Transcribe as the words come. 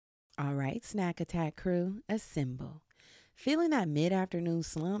All right, Snack Attack crew, assemble. Feeling that mid-afternoon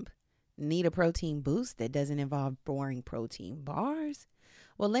slump? Need a protein boost that doesn't involve boring protein bars?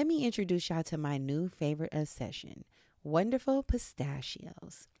 Well, let me introduce y'all to my new favorite obsession, Wonderful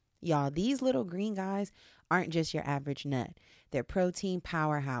Pistachios. Y'all, these little green guys aren't just your average nut. They're protein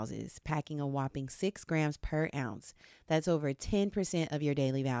powerhouses, packing a whopping 6 grams per ounce. That's over 10% of your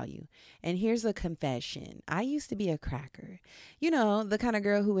daily value. And here's a confession. I used to be a cracker. You know, the kind of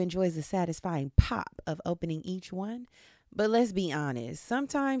girl who enjoys the satisfying pop of opening each one. But let's be honest,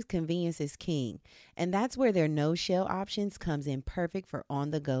 sometimes convenience is king. And that's where their no-shell options comes in perfect for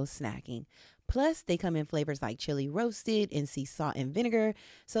on-the-go snacking. Plus, they come in flavors like chili roasted and sea salt and vinegar.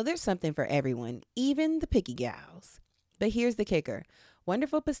 So there's something for everyone, even the picky gals. But here's the kicker.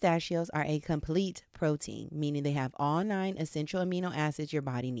 Wonderful Pistachios are a complete protein, meaning they have all 9 essential amino acids your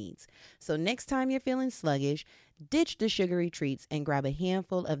body needs. So next time you're feeling sluggish, ditch the sugary treats and grab a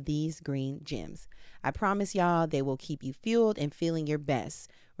handful of these green gems. I promise y'all they will keep you fueled and feeling your best,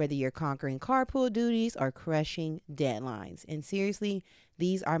 whether you're conquering carpool duties or crushing deadlines. And seriously,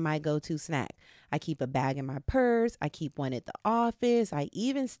 these are my go-to snack. I keep a bag in my purse. I keep one at the office. I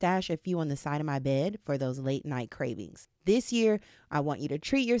even stash a few on the side of my bed for those late night cravings. This year, I want you to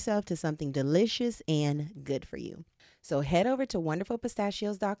treat yourself to something delicious and good for you. So head over to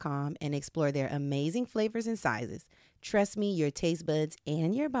wonderfulpistachios.com and explore their amazing flavors and sizes. Trust me, your taste buds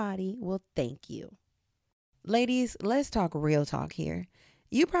and your body will thank you. Ladies, let's talk real talk here.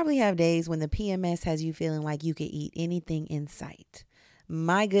 You probably have days when the PMS has you feeling like you could eat anything in sight.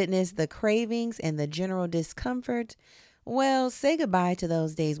 My goodness, the cravings and the general discomfort. Well, say goodbye to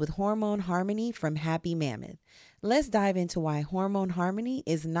those days with Hormone Harmony from Happy Mammoth. Let's dive into why Hormone Harmony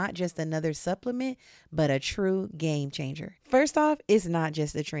is not just another supplement, but a true game changer. First off, it's not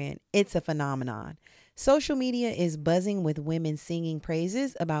just a trend, it's a phenomenon. Social media is buzzing with women singing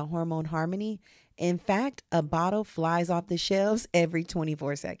praises about Hormone Harmony. In fact, a bottle flies off the shelves every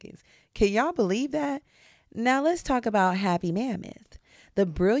 24 seconds. Can y'all believe that? Now let's talk about Happy Mammoth, the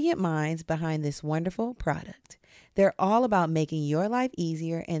brilliant minds behind this wonderful product. They're all about making your life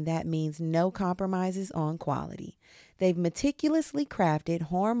easier, and that means no compromises on quality. They've meticulously crafted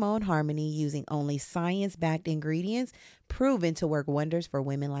Hormone Harmony using only science-backed ingredients proven to work wonders for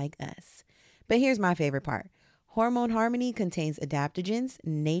women like us. But here's my favorite part. Hormone Harmony contains adaptogens,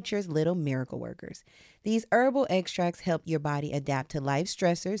 nature's little miracle workers. These herbal extracts help your body adapt to life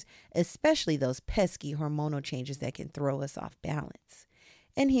stressors, especially those pesky hormonal changes that can throw us off balance.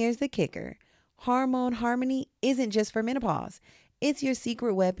 And here's the kicker. Hormone Harmony isn't just for menopause. It's your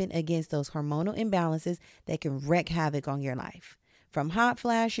secret weapon against those hormonal imbalances that can wreak havoc on your life. From hot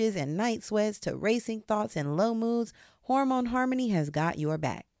flashes and night sweats to racing thoughts and low moods, Hormone Harmony has got your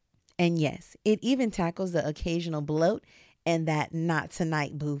back. And yes, it even tackles the occasional bloat and that not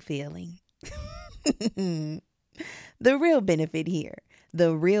tonight boo feeling. The real benefit here,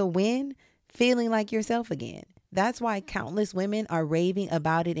 the real win, feeling like yourself again. That's why countless women are raving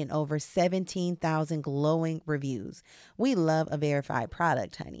about it in over 17,000 glowing reviews. We love a verified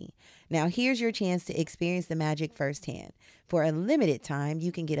product, honey. Now here's your chance to experience the magic firsthand. For a limited time,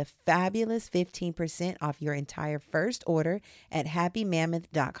 you can get a fabulous 15% off your entire first order at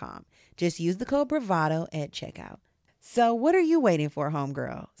happymammoth.com. Just use the code BRAVADO at checkout. So what are you waiting for,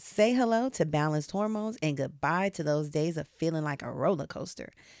 homegirl? Say hello to balanced hormones and goodbye to those days of feeling like a roller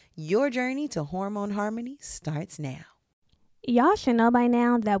coaster. Your journey to Hormone Harmony starts now. Y'all should know by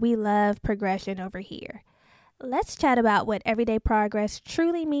now that we love progression over here. Let's chat about what everyday progress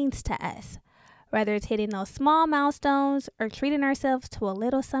truly means to us. Whether it's hitting those small milestones or treating ourselves to a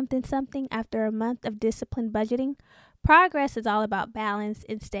little something after a month of disciplined budgeting, progress is all about balance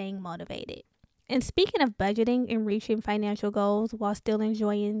and staying motivated. And speaking of budgeting and reaching financial goals while still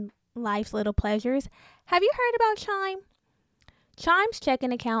enjoying life's little pleasures, have you heard about Chime? Chime's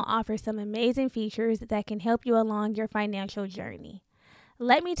checking account offers some amazing features that can help you along your financial journey.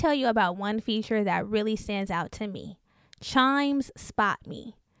 Let me tell you about one feature that really stands out to me. Chime's Spot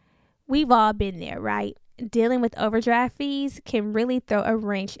Me. We've all been there, right? Dealing with overdraft fees can really throw a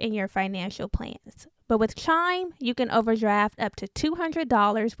wrench in your financial plans. But with Chime, you can overdraft up to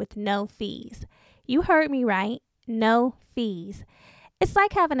 $200 with no fees. You heard me right, no fees. It's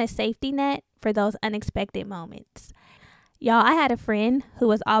like having a safety net for those unexpected moments. Y'all, I had a friend who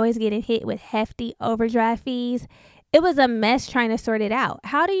was always getting hit with hefty overdraft fees. It was a mess trying to sort it out.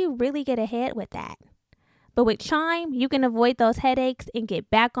 How do you really get ahead with that? But with Chime, you can avoid those headaches and get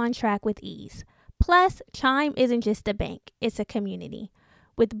back on track with ease. Plus, Chime isn't just a bank, it's a community.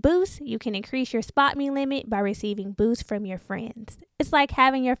 With Boost, you can increase your Spot Me limit by receiving boosts from your friends. It's like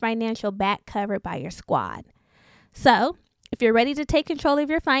having your financial back covered by your squad. So, If you're ready to take control of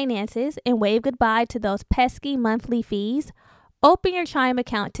your finances and wave goodbye to those pesky monthly fees, open your Chime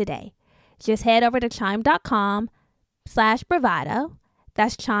account today. Just head over to chime.com/bravado.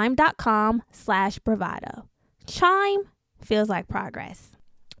 That's chime.com/bravado. Chime feels like progress.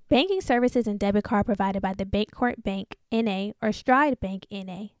 Banking services and debit card provided by the Bancorp Bank, N.A. or Stride Bank,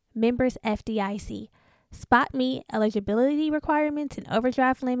 N.A. Members FDIC. Spot Me eligibility requirements and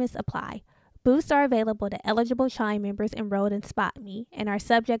overdraft limits apply. Boosts are available to eligible Chime members enrolled in Spot Me and are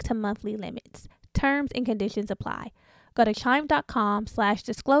subject to monthly limits. Terms and conditions apply. Go to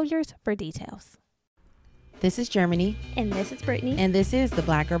chime.com/disclosures for details. This is Germany. And this is Brittany. And this is the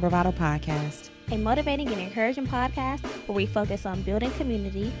Black Girl Bravado Podcast. A motivating and encouraging podcast where we focus on building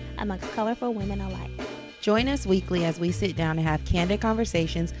community amongst colorful women alike. Join us weekly as we sit down and have candid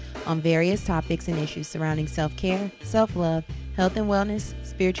conversations on various topics and issues surrounding self-care, self-love, health and wellness,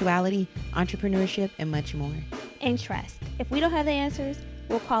 spirituality, entrepreneurship, and much more. And trust, if we don't have the answers,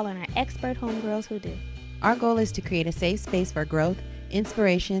 we'll call on our expert homegirls who do. Our goal is to create a safe space for growth,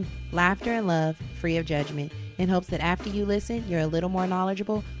 inspiration, laughter, and love, free of judgment, in hopes that after you listen, you're a little more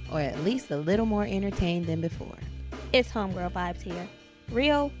knowledgeable or at least a little more entertained than before. It's homegirl vibes here.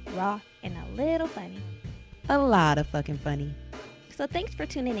 Real, raw, and a little funny. A lot of fucking funny. So thanks for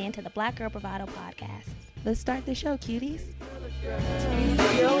tuning in to the Black Girl Bravado Podcast. Let's start the show, cuties.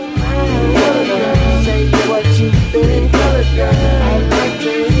 Say what you think, color girl. I'd like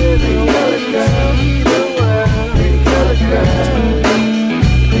to hear the color girl. Color girl.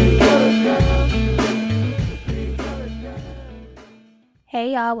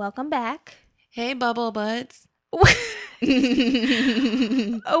 Hey y'all, welcome back. Hey, bubble butts. What?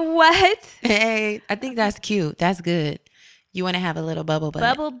 Hey, I think that's cute. That's good. You want to have a little bubble butt.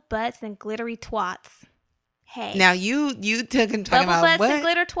 Bubble butts and glittery twats. Hey. Now you took and talking Bubble about butts what? and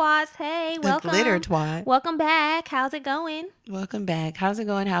glitter twats. Hey, The welcome. glitter twat. Welcome back. How's it going? Welcome back. How's it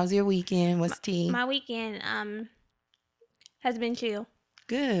going? How's your weekend? What's tea? My weekend has been chill.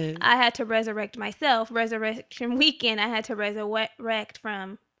 Good. I had to resurrect myself. Resurrection weekend. I had to resurrect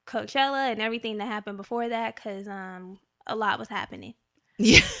from Coachella and everything that happened before that because a lot was happening.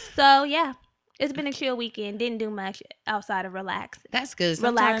 Yeah. So yeah, it's been a chill weekend. Didn't do much outside of relax. That's good.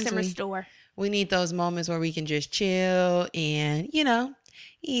 Relax Sometimes and restore. we need those moments where we can just chill and,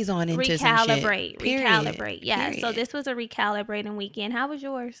 ease on into some shit. Recalibrate. Yeah. Period. So this was a recalibrating weekend. How was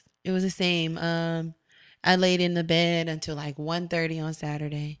yours? It was the same. I laid in the bed until like 1:30 on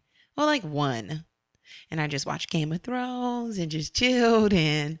Saturday. Well, like 1. And I just watched Game of Thrones and just chilled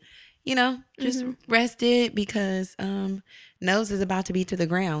and, just rested because nose is about to be to the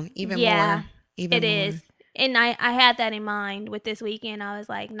ground even more. Even it more. is. And I had that in mind with this weekend. I was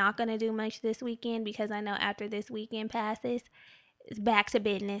like, not going to do much this weekend because I know after this weekend passes, it's back to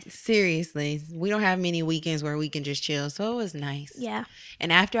business. Seriously. We don't have many weekends where we can just chill. So it was nice. Yeah.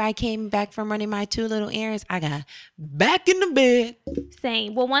 And after I came back from running my 2 little errands, I got back in the bed.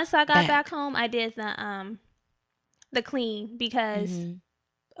 Same. Well, once I got back home, I did the clean because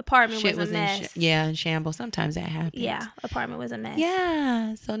apartment Shit was a mess. in shambles. Sometimes that happens. Yeah. Apartment was a mess.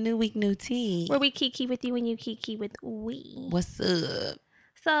 Yeah. So new week, new tea. Where we kiki with you and you kiki with we. What's up?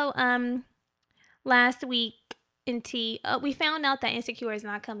 So, last week in tea, we found out that Insecure is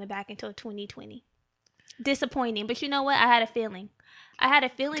not coming back until 2020. Disappointing, but you know what? I had a feeling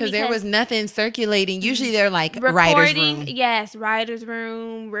because there was nothing circulating. Usually they're like recording, writer's room. Yes, writer's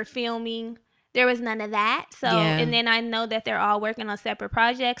room. We're filming. There was none of that. So, and then I know that they're all working on separate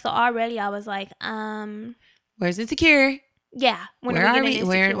projects. So already I was like, where's Insecure? Yeah. When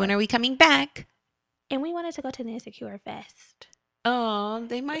are we coming back? And we wanted to go to the Insecure Fest. Oh,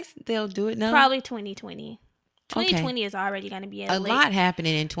 they'll do it now. Probably 2020. 2020 is already going to be a lot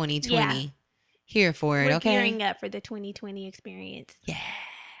happening in 2020. Yeah. Here for it, We're okay? gearing up for the 2020 experience. Yeah.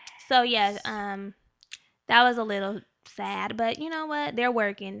 So, yes, that was a little sad, but you know what? They're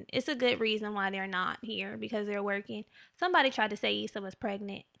working. It's a good reason why they're not here because they're working. Somebody tried to say Issa was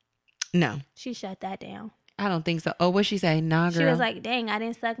pregnant. No. She shut that down. I don't think so. Oh, what'd she say? Nah, girl. She was like, dang, I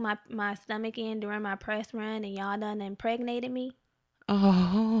didn't suck my stomach in during my press run and y'all done impregnated me.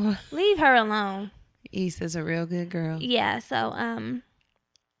 Oh. Leave her alone. Issa's a real good girl. Yeah, so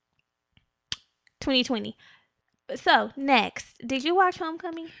 2020. So next, did you watch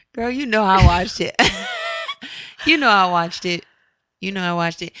Homecoming? Girl, you know I watched it. You know I watched it.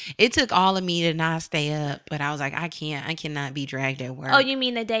 It took all of me to not stay up, but I was like, I cannot be dragged at work. Oh, you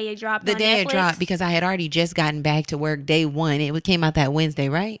mean the day it dropped on Netflix? The day it dropped, because I had already just gotten back to work day 1. It came out that Wednesday,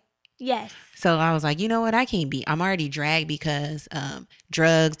 right? Yes. So I was like, you know what? I'm already dragged because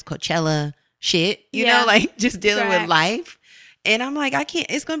drugs, Coachella, shit, you know, like just dealing with life. And I'm like, I can't,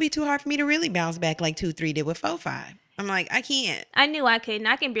 it's going to be too hard for me to really bounce back like 2-3 did with 4-5. I'm like, I can't. I knew I couldn't.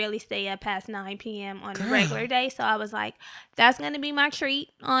 I can barely stay up past 9 p.m. on a regular day. So I was like, that's going to be my treat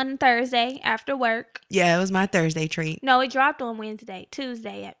on Thursday after work. Yeah, it was my Thursday treat. No, it dropped on Wednesday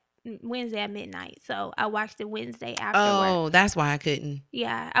at midnight. So I watched it Wednesday after work. Oh, that's why I couldn't.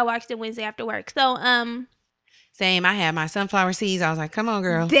 Yeah, I watched it Wednesday after work. So, Same. I had my sunflower seeds. I was like, come on,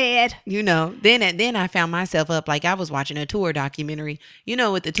 girl. dead. You know, then I found myself up like I was watching a tour documentary. You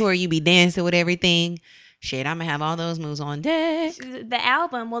know, with the tour, you be dancing with everything. Shit, I'm going to have all those moves on deck. The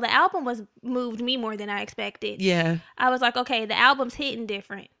album was moved me more than I expected. Yeah. I was like, okay, the album's hitting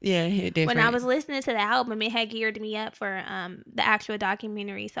different. Yeah, hit different. When I was listening to the album, it had geared me up for the actual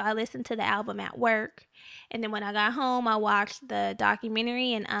documentary. So I listened to the album at work. And then when I got home, I watched the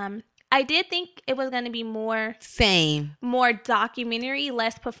documentary. And I did think it was going to be more documentary,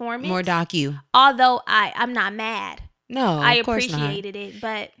 less performance. More docu. Although I'm not mad. No, I of course appreciated it,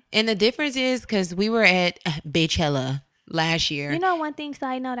 but... And the difference is because we were at Beychella last year. You know one thing,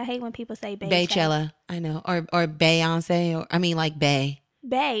 side note, I hate when people say Beychella. Beychella, I know. Or Beyonce, or I mean like Bay.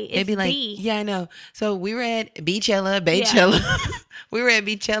 Bay, it's Maybe like, B. yeah, I know. So we were at Beychella. Yeah. We were at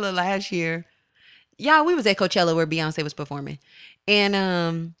Beychella last year. Yeah, we was at Coachella where Beyonce was performing.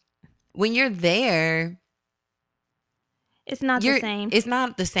 And when you're there... It's not the same. It's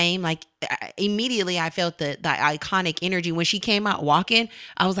not the same. Like immediately I felt the iconic energy when she came out walking.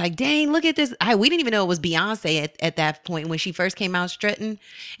 I was like, dang, look at this. We didn't even know it was Beyonce at that point when she first came out strutting.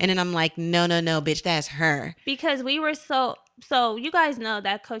 And then I'm like, no, bitch, that's her. Because we were so you guys know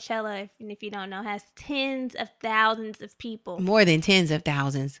that Coachella, if you don't know, has tens of thousands of people. More than tens of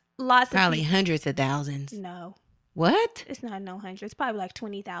thousands. Probably People. Hundreds of thousands. No. What? It's not no hundreds. It's probably like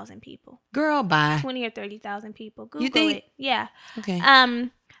 20,000 people. Girl, bye. 20 or 30,000 people. Google You think? it. Yeah. Okay.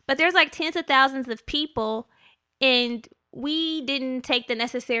 But there's like tens of thousands of people, and we didn't take the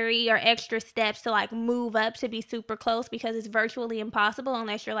necessary or extra steps to like move up to be super close because it's virtually impossible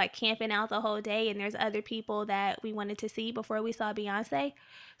unless you're like camping out the whole day and there's other people that we wanted to see before we saw Beyonce.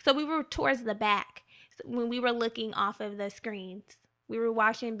 So we were towards the back when we were looking off of the screens. We were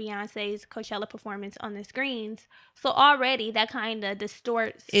watching Beyonce's Coachella performance on the screens. So already that kind of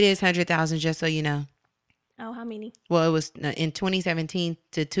distorts. It is 100,000, just so you know. Oh, how many? Well, it was in 2017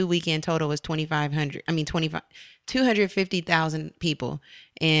 to 2 weekend total was 250,000 people.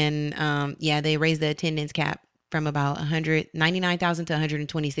 And yeah, they raised the attendance cap from about 199,000 to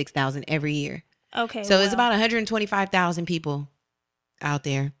 126,000 every year. Okay. So it's about 125,000 people out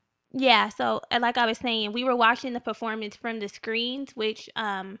there. Yeah, so like I was saying, we were watching the performance from the screens, which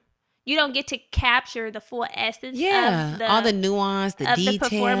you don't get to capture the full essence of all the nuance, the details. The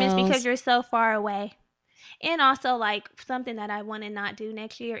performance because you're so far away. And also, like, something that I want to not do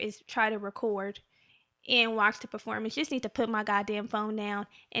next year is try to record and watch the performance. Just need to put my goddamn phone down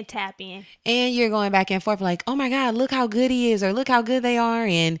and tap in. And you're going back and forth like, oh my God, look how good he is, or look how good they are,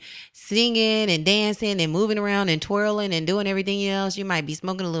 and singing and dancing and moving around and twirling and doing everything else. You might be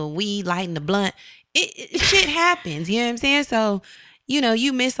smoking a little weed, lighting the blunt. Shit happens, you know what I'm saying? So, you know,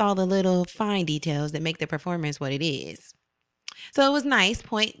 you miss all the little fine details that make the performance what it is. So it was nice.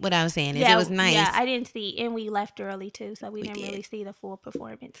 What I was saying is it was nice. Yeah, I didn't see, and we left early too, so we didn't really see the full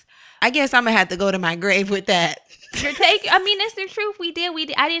performance. I guess I'm gonna have to go to my grave with that. I mean, it's the truth. We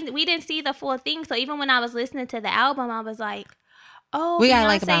didn't see the full thing. So even when I was listening to the album, I was like, oh, we got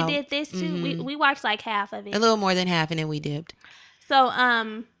like about, did this too. Mm-hmm. We watched like half of it, a little more than half, and then we dipped. So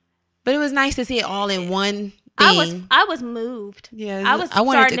but it was nice to see it all in one thing. I was moved. Yeah, I was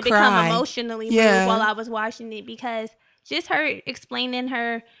starting to become emotionally moved while I was watching it because. Just her explaining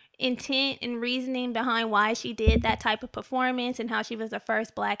her intent and reasoning behind why she did that type of performance and how she was the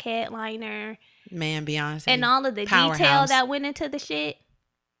first black headliner. Man, Beyonce. And all of the detail that went into the shit.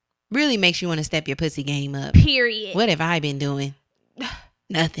 Really makes you want to step your pussy game up. Period. What have I been doing?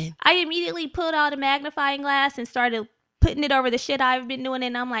 Nothing. I immediately pulled out a magnifying glass and started putting it over the shit I've been doing.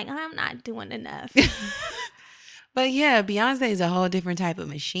 And I'm like, I'm not doing enough. But yeah, Beyonce is a whole different type of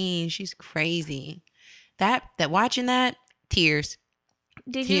machine. She's crazy. That watching that, tears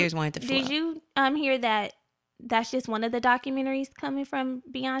wanted to flow. Did you hear that that's just one of the documentaries coming from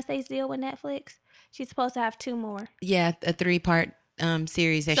Beyonce's deal with Netflix? She's supposed to have 2 more. Yeah, a 3-part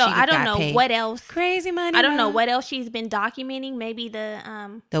series that so she got paid. So I don't know what else. Crazy money. I don't know what else she's been documenting. Maybe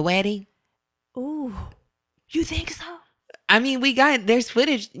the wedding. Ooh, you think so? I mean, there's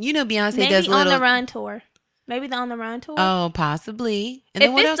footage. You know, Beyonce maybe does on the run tour. Maybe the On the Run tour. Oh, possibly. And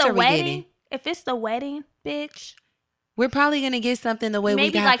then what else are we getting? If it's the wedding, bitch. We're probably going to get something the way maybe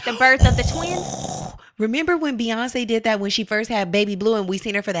we got. Maybe like the birth of the twins. Remember when Beyonce did that when she first had Baby Blue and we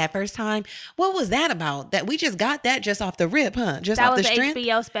seen her for that first time? What was that about? That we just got that just off the rip, huh? Just off the strength? That was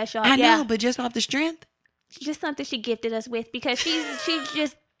an HBO special. I know, but just off the strength? just something she gifted us with because she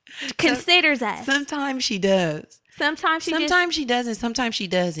just considers us. Sometimes she does. Sometimes she doesn't. Sometimes she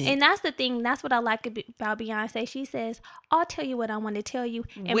doesn't. And that's the thing. That's what I like about Beyonce. She says, "I'll tell you what I want to tell you,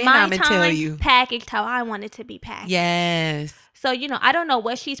 and when my I'ma time tell you, packaged how I want it to be packaged." Yes. So I don't know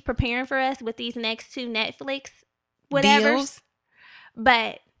what she's preparing for us with these next 2 Netflix whatevers,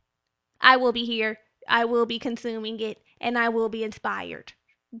 but I will be here. I will be consuming it, and I will be inspired.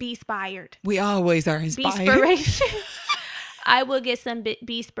 Be inspired. We always are inspired. Be-spiration. I will get some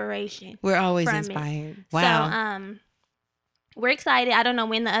be-spiration. We're always inspired. It. Wow. So, we're excited. I don't know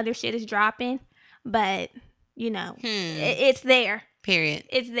when the other shit is dropping, but it's there. Period.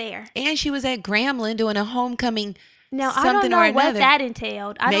 It's there. And she was at Grambling doing a homecoming. Now I don't know what that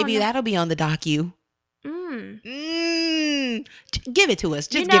entailed. Maybe that'll be on the docu. Give it to us.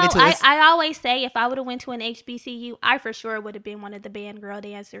 Just give it to us. I always say if I would have went to an HBCU, I for sure would have been one of the band girl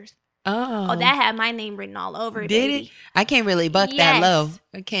dancers. Oh, that had my name written all over it. Did baby. It? I can't really buck that low.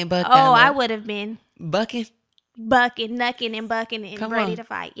 I can't buck that low. Oh, I would have been bucking, knucking, and bucking and ready to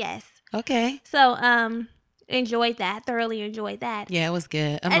fight. Yes. Okay. So, enjoyed that. Thoroughly enjoyed that. Yeah, it was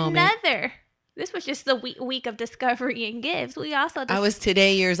good. This was just the week of discovery and gifts. We also I was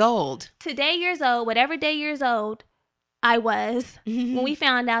today years old. Whatever day years old I was when we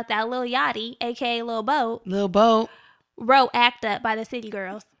found out that Lil Yachty, aka Lil Boat, wrote "Act Up" by the City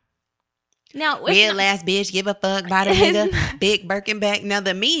Girls. Now, real ass bitch, give a fuck by the nigga, big Birkenback. Now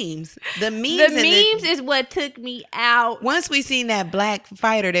the memes is what took me out. Once we seen that black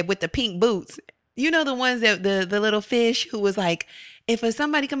fighter that with the pink boots, the ones that the little fish who was like, if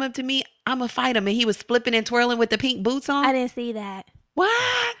somebody come up to me, I'ma fight him, and he was flipping and twirling with the pink boots on. I didn't see that.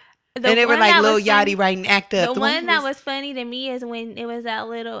 What? And they were like Lil Yachty writing "Act Up." The one that was funny to me is when it was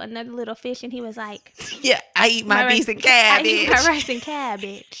another little fish, and he was like, "Yeah, I eat my beans and cabbage. I eat my rice and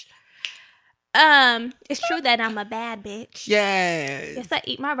cabbage." It's true that I'm a bad bitch. Yes, I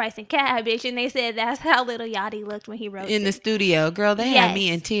eat my rice and cabbage, and they said that's how Lil Yachty looked when he wrote in the studio. Girl, they had me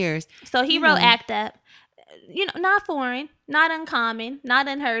in tears. So he wrote "Act Up." Not foreign, not uncommon, not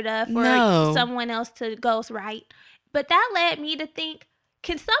unheard of for someone else to ghostwrite. But that led me to think,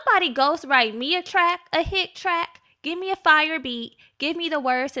 can somebody ghostwrite me a hit track, give me a fire beat, give me the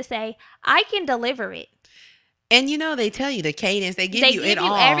words to say, I can deliver it. And they tell you the cadence, they give you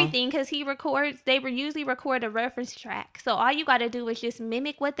everything because they usually record a reference track. So all you got to do is just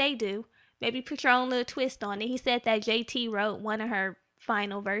mimic what they do, maybe put your own little twist on it. He said that JT wrote one of her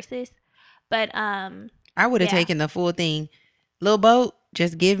final verses, but I would have taken the full thing. Lil Boat,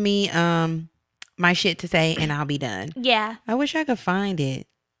 just give me my shit to say and I'll be done. Yeah. I wish I could find it.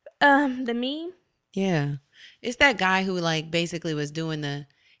 The meme? Yeah. It's that guy who basically was doing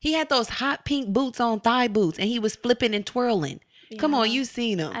he had those hot pink boots on, thigh boots, and he was flipping and twirling. Yeah. Come on, you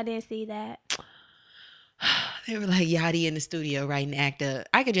seen him. I didn't see that. They were like Yachty in the studio writing "Act Up."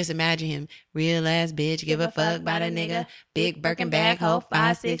 I could just imagine him. Real ass bitch, give a fuck about a nigga. Big Birkenback, hoe,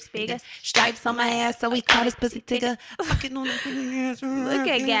 5-6 figures. Stripes on my ass, so he caught his pussy tigger. Fucking on the Look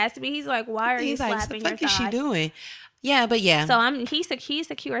at Gatsby. He's like, why are you slapping your thigh? What the fuck is she doing? Yeah, but yeah. So he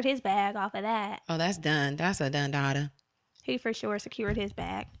secured his bag off of that. Oh, that's done. That's a done daughter. He for sure secured his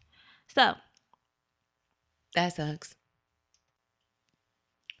bag. So. That sucks.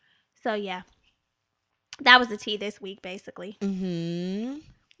 So, yeah. That was the tea this week, basically. Mm-hmm.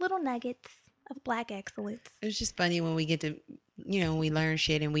 Little nuggets of Black excellence. It's just funny when we get to, we learn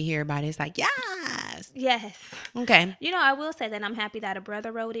shit and we hear about it. It's like, yes. Yes. Okay. I will say that I'm happy that a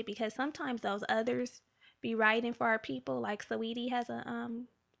brother wrote it because sometimes those others be writing for our people. Like Saweetie has a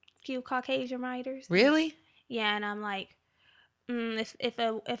few Caucasian writers. Really? Yeah, and I'm like, if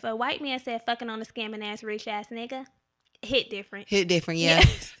a white man said fucking on a scamming ass rich ass nigga, hit different, yeah.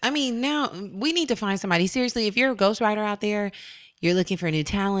 Yes. I mean, now we need to find somebody. Seriously, if you're a ghostwriter out there, you're looking for new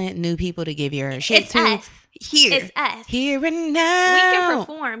talent, new people to give your shit it's to. Us. It's us. Here and now. We can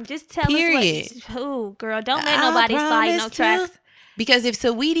perform. Just tell us what. Oh, girl, don't let nobody slide no tracks. Because if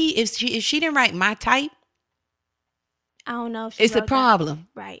Saweetie, if she didn't write my type, I don't know if it's a problem.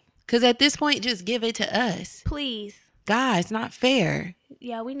 That. Right. Because at this point, just give it to us. Please. God, it's not fair.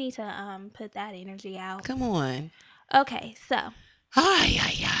 Yeah, we need to put that energy out. Come on. Okay, so.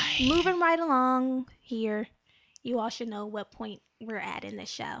 Moving right along here. You all should know what point we're at in the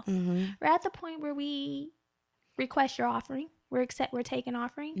show. Mm-hmm. We're at the point where we request your offering. We're taking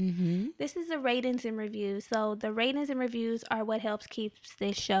offering. Mm-hmm. This is the ratings and reviews. So the ratings and reviews are what helps keep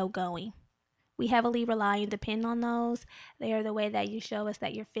this show going. We heavily rely and depend on those. They are the way that you show us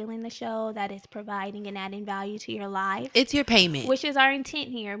that you're feeling the show, that it's providing and adding value to your life. It's your payment. Which is our intent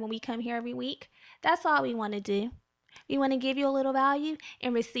here when we come here every week. That's all we want to do. We want to give you a little value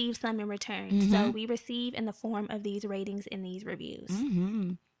and receive some in return. So we receive in the form of these ratings and these reviews.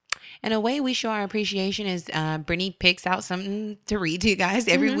 And a way we show our appreciation is Brittany picks out something to read to you guys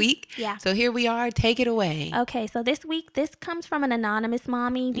every week. Yeah. So here we are. Take it away. Okay, so this week, this comes from an anonymous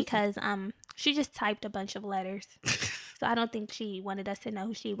mommy because she just typed a bunch of letters. So I don't think she wanted us to know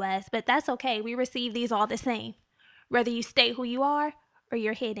who she was. But that's okay. We receive these all the same. Whether you state who you are or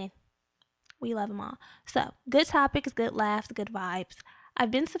you're hidden. We love them all. So, good topics, good laughs, good vibes.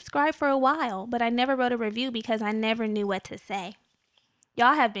 I've been subscribed for a while, but I never wrote a review because I never knew what to say.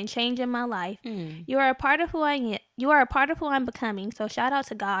 Y'all have been changing my life. You are a part of who I am. You are a part of who I'm becoming. So shout out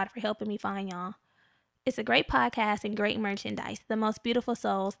to God for helping me find y'all. It's a great podcast and great merchandise. The most beautiful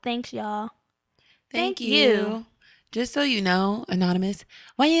souls. Thanks, y'all. Thank you. Just so you know, anonymous.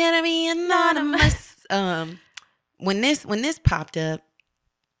 Why you gotta be anonymous? When this popped up,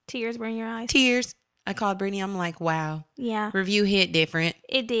 Tears were in your eyes. tears. I called Brittany. I'm like, wow. Yeah, Review hit different.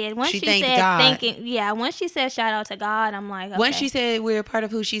 it did. Once She she thanked said God. once she said shout out to God, I'm like, okay. Once she said we're a part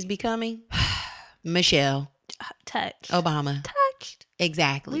of who she's becoming, Michelle touched. Obama. Touched.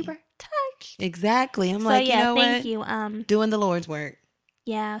 Exactly. We were touched. Exactly. I'm So like, yeah, you know thank what? you. Doing the Lord's work.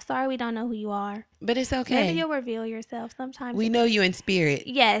 Yeah, sorry we don't know who you are. But it's Maybe okay. you'll reveal yourself sometimes. We know you in spirit.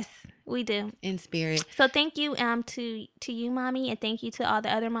 Yes, we do. In spirit. So thank you to you, mommy, and thank you to all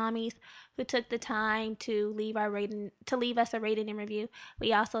the other mommies who took the time to leave us a rating and review.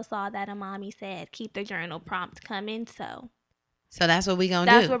 We also saw that a mommy said keep the journal prompt coming, so that's what we gonna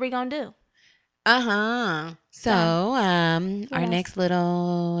do. that's what we're gonna do. So, our else? next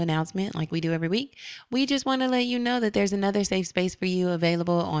little announcement, like we do every week, we just want to let you know that there's another safe space for you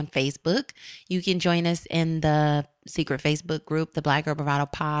available on Facebook. You can join us in the secret Facebook group, the Black Girl Bravado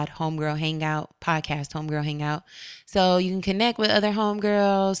Pod, Homegirl Hangout, Podcast Homegirl Hangout. So you can connect with other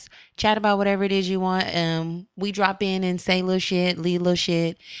homegirls, chat about whatever it is you want. We drop in and say little shit, leave little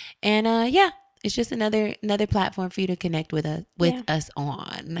shit. And it's just another platform for you to connect with us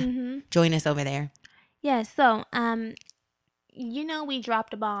on. Join us over there. Yeah, so we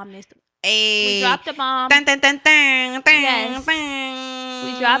dropped a bomb this Hey. we dropped a bomb. Dun, dun, dun, dun, dun, Yes. dun.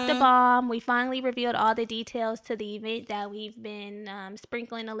 We dropped a bomb. We finally revealed all the details to the event that we've been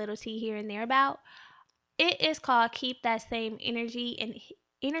sprinkling a little tea here and there about. It is called Keep That Same Energy and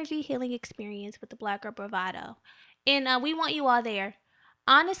Energy Healing Experience with the Black Girl Bravado. And we want you all there.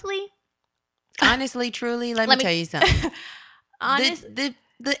 Honestly, Truly, let me tell you something. honest,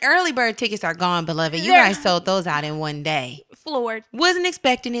 The early bird tickets are gone, beloved. You guys sold those out in one day. floored. Wasn't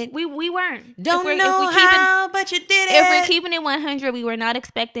expecting it. We weren't. Don't know how, but you did it. If we're keeping it 100, we were not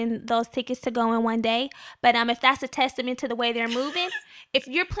expecting those tickets to go in one day. But if that's a testament to the way they're moving, if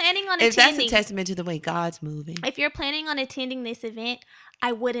you're planning on if attending, that's a testament to the way God's moving, if you're planning on attending this event,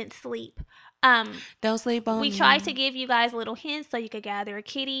 I wouldn't sleep. Don't sleep on We me. tried to give you guys little hints so you could gather a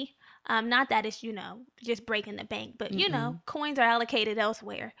kitty. Not that it's, just breaking the bank, but, coins are allocated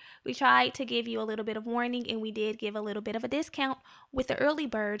elsewhere. We tried to give you a little bit of warning, and we did give a little bit of a discount with the early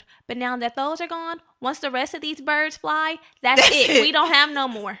bird. But now that those are gone, once the rest of these birds fly, that's it. We don't have no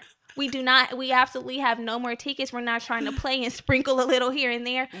more. We absolutely have no more tickets. We're not trying to play and sprinkle a little here and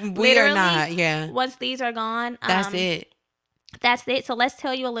there. We are not, yeah. Once these are gone, That's it. That's it. So let's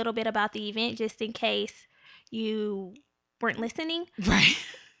tell you a little bit about the event just in case you weren't listening. Right.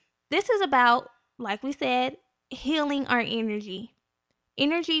 This is about, like we said, healing our energy.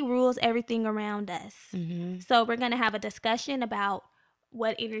 Energy rules everything around us. Mm-hmm. So we're going to have a discussion about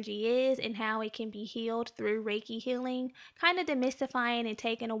what energy is and how it can be healed through Reiki healing, kind of demystifying and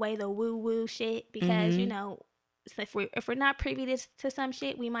taking away the woo-woo shit because, so if we're not privy to some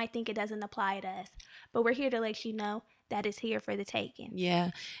shit, we might think it doesn't apply to us. But we're here to let you know that is here for the taking.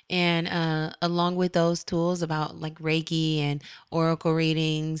 Yeah. And along with those tools about like Reiki and oracle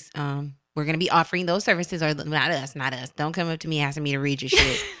readings, we're going to be offering those services. Or not us. Don't come up to me asking me to read your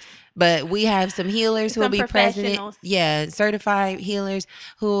shit. But we have some healers who will be present. Yeah, certified healers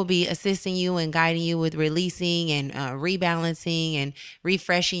who will be assisting you and guiding you with releasing and rebalancing and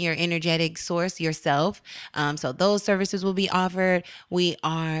refreshing your energetic source yourself. So those services will be offered. We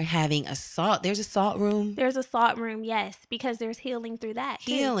are having there's a salt room. There's a salt room, yes, because there's healing through that.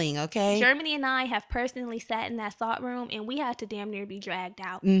 Healing, okay. Germany and I have personally sat in that salt room and we had to damn near be dragged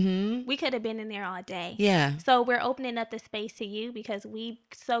out. Mm-hmm. We could have been in there all day. Yeah. So we're opening up the space to you because we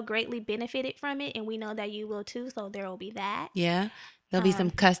so grateful greatly benefited from it, and we know that you will too. So there will be that. Yeah. There'll be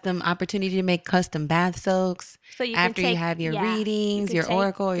some custom opportunity to make custom bath soaks So you after can you have your readings, your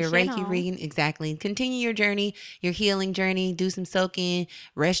oracle, your Reiki reading. Exactly. Continue your journey, your healing journey. Do some soaking,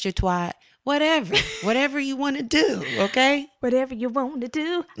 rest your twat, whatever you want to do. Okay. Whatever you want to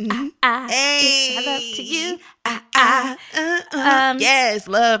do, Hey. it's all up to you. Yes,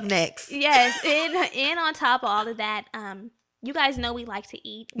 love next. Yes, and on top of all of that, you guys know we like to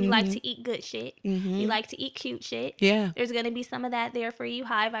eat. We like to eat good shit. We like to eat cute shit. Yeah. There's going to be some of that there for you.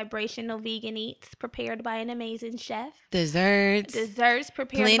 High vibrational vegan eats prepared by an amazing chef. Desserts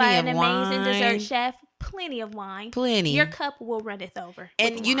Prepared by an amazing dessert chef. Plenty of wine. Plenty. Your cup will runneth over.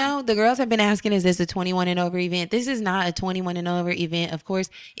 And you know, the girls have been asking, is this a 21 and over event? This is not a 21 and over event. Of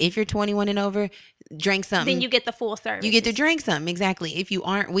course, if you're 21 and over, drink something. Then you get the full service. You get to drink something. Exactly. If you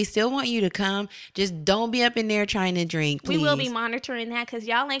aren't, we still want you to come. Just don't be up in there trying to drink, please. We will be monitoring that because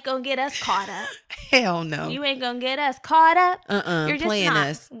y'all ain't going to get us caught up. Hell no. You ain't going to get us caught up. You're just playing not.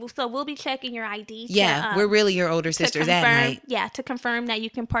 Us. So we'll be checking your ID. Yeah, we're really your older sisters at night. Yeah, to confirm that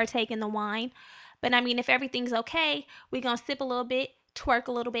you can partake in the wine. But I mean, if everything's okay, we're going to sip a little bit, twerk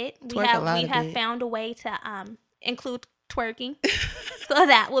a little bit. We have found a way to include twerking. So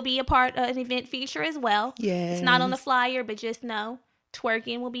that will be a part of an event feature as well. Yes. It's not on the flyer, but just know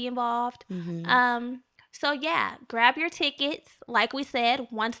twerking will be involved. So yeah, grab your tickets. Like we said,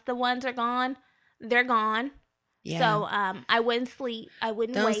 once the ones are gone, they're gone. Yeah. So I wouldn't sleep. I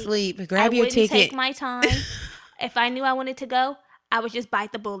wouldn't wait. Don't sleep. Grab your ticket. I wouldn't take my time. If I knew I wanted to go, I would just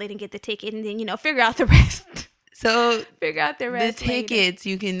bite the bullet and get the ticket and then, figure out the rest. So figure out the rest. The tickets,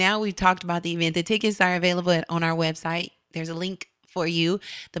 later. We've talked about the event. The tickets are available on our website. There's a link for you,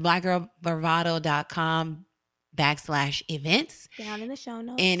 theblackgirlbravado.com/events. Down in the show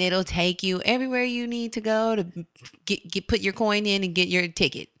notes. And it'll take you everywhere you need to go to put your coin in and get your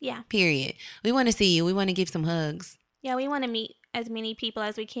ticket. Yeah. Period. We want to see you. We want to give some hugs. Yeah, we want to meet as many people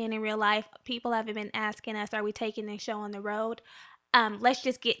as we can in real life. People have been asking us, are we taking this show on the road? Let us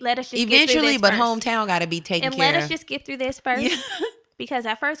just eventually, get through this but first. Hometown got to be taken care of. And let us just get through this first. Yeah. Because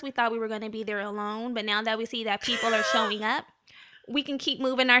at first we thought we were going to be there alone, but now that we see that people are showing up, we can keep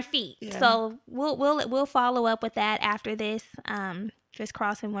moving our feet. Yeah. So we'll follow up with that after this. Just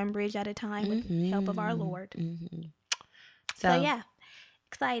crossing one bridge at a time with the help of our Lord. So yeah,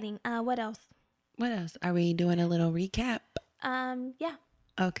 exciting. What else? What else? Are we doing a little recap? Yeah.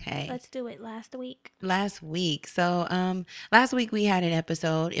 Okay. Let's do it. Last week. So, last week we had an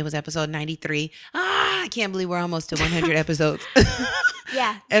episode. It was episode 93. I can't believe we're almost to 100 episodes.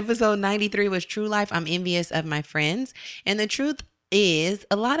 Yeah. Episode 93 was True Life. I'm envious of my friends. And the truth is,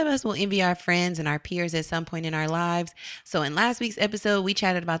 a lot of us will envy our friends and our peers at some point in our lives. So in last week's episode, we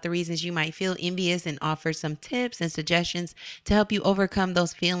chatted about the reasons you might feel envious and offered some tips and suggestions to help you overcome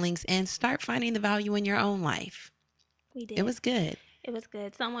those feelings and start finding the value in your own life. We did. It was good. It was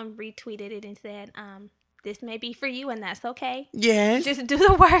good. Someone retweeted it and said, this may be for you and that's okay. Yes. Just do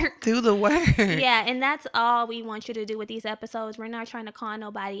the work. Do the work. Yeah, and that's all we want you to do with these episodes. We're not trying to call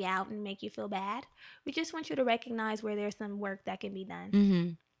nobody out and make you feel bad. We just want you to recognize where there's some work that can be done. Mm-hmm.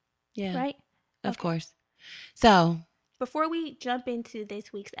 Yeah. Right? Of course. So, before we jump into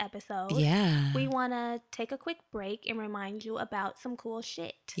this week's episode, we want to take a quick break and remind you about some cool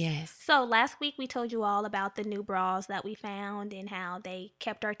shit. Yes. So last week we told you all about the new bras that we found and how they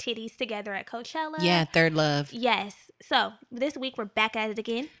kept our titties together at Coachella. Yeah, Third Love. Yes. So this week we're back at it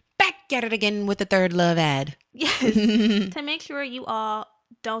again. Back at it again with the Third Love ad. Yes. To make sure you all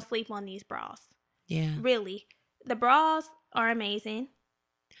don't sleep on these bras. Yeah. Really. The bras are amazing.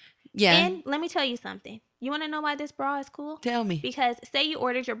 Yeah. And let me tell you something. You want to know why this bra is cool? Tell me. Because say you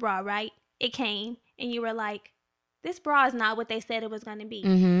ordered your bra, right? It came and you were like, this bra is not what they said it was going to be.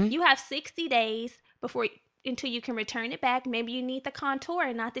 Mm-hmm. You have 60 days until you can return it back. Maybe you need the contour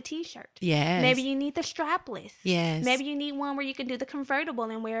and not the t-shirt. Yes. Maybe you need the strapless. Yes. Maybe you need one where you can do the convertible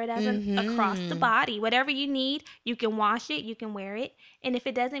and wear it as across the body. Whatever you need, you can wash it, you can wear it. And if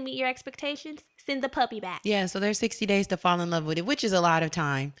it doesn't meet your expectations, send the puppy back. Yeah, so there's 60 days to fall in love with it, which is a lot of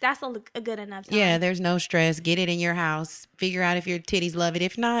time. That's a good enough time. Yeah, there's no stress. Get it in your house. Figure out if your titties love it.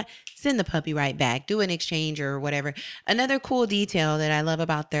 If not, send the puppy right back. Do an exchange or whatever. Another cool detail that I love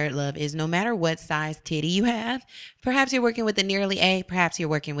about Third Love is no matter what size titty you have, perhaps you're working with the nearly A, perhaps you're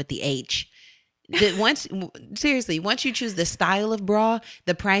working with the H. Once you choose the style of bra,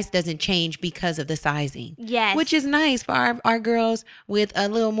 the price doesn't change because of the sizing. Yes. Which is nice for our girls with a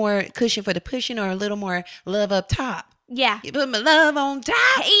little more cushion for the pushing or a little more love up top. Yeah. You put my love on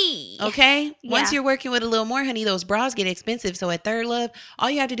top. Hey. Okay? Yeah. Once you're working with a little more, honey, those bras get expensive. So at Third Love, all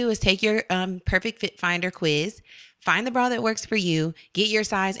you have to do is take your Perfect Fit Finder quiz, Find the bra that works for you, get your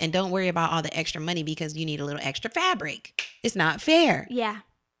size, and don't worry about all the extra money because you need a little extra fabric. It's not fair. Yeah.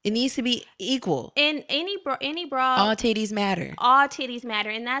 It needs to be equal. And any bra, All titties matter. All titties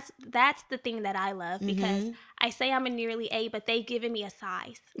matter, and that's the thing that I love, because Mm-hmm. I say I'm a nearly A, but they've given me a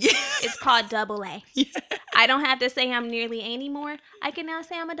size. Yeah. It's called double A. Yeah. I don't have to say I'm nearly A anymore. I can now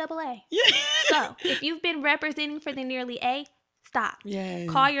say I'm a double A. Yeah. So if you've been representing for the nearly A, stop. Yeah.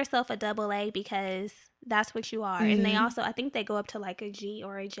 Call yourself a double A, because that's what you are. Mm-hmm. And they also, I think they go up to like a G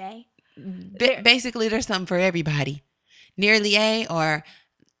or a J. Basically, there's something for everybody. Nearly A or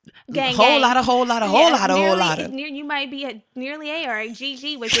Gang, whole gang. lot of. You might be a nearly A or a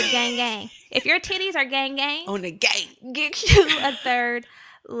GG, which is gang gang. If your titties are gang gang, On the gang. get you a Third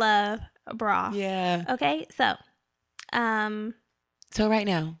Love bra. Yeah. Okay, so So right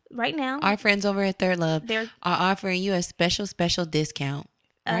now, our friends over at Third Love they're are offering you a special discount.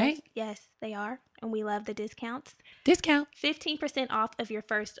 Right? Yes, they are, and we love the discounts. Discount. 15% off of your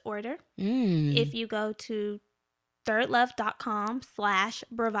first order If if you go to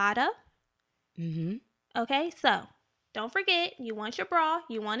thirdlove.com/bravado. mm-hmm. Okay, so don't forget, you want your bra,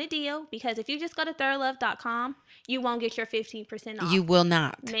 you want a deal, because if you just go to thirdlove.com, you won't get your 15% off. You will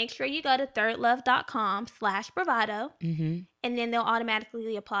not. Make sure you go to thirdlove.com/bravado, Mm-hmm. and then they'll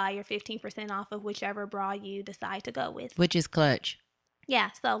automatically apply your 15% off of whichever bra you decide to go with. Which is clutch.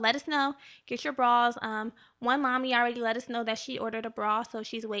 Yeah, so let us know. Get your bras. One mommy already let us know that she ordered a bra, so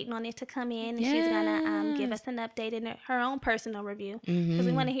she's waiting on it to come in, and she's gonna give us an update in her own personal review, because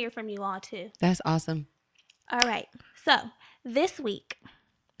we want to hear from you all too. That's awesome. All right, so this week,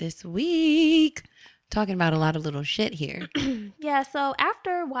 talking about a lot of little shit here. yeah. So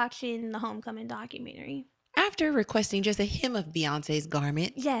after watching the Homecoming documentary, After requesting just a hem of Beyonce's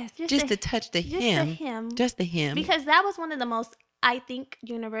garment, yes, just to touch the hem, just the hem, because that was one of the most, I think,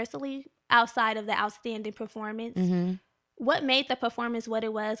 universally, outside of the outstanding performance, what made the performance what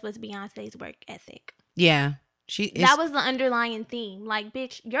it was Beyonce's work ethic. Yeah. That was the underlying theme. Like,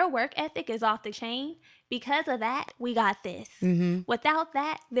 bitch, your work ethic is off the chain. Because of that, we got this. Without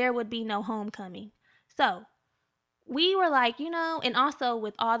that, there would be no Homecoming. So we were like, and also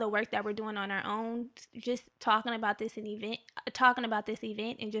with all the work that we're doing on our own, just talking about this event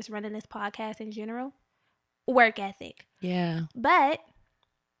and just running this podcast in general, work ethic. Yeah. But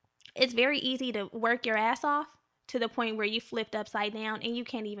it's very easy to work your ass off to the point where you flipped upside down and you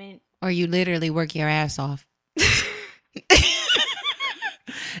can't even. Or you literally work your ass off.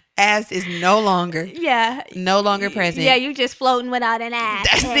 Ass is no longer present. Yeah, you just floating without an ass.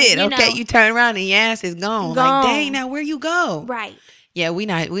 That's it. Okay, you turn around and your ass is gone. Like, dang, now where you go? Right. Yeah, we're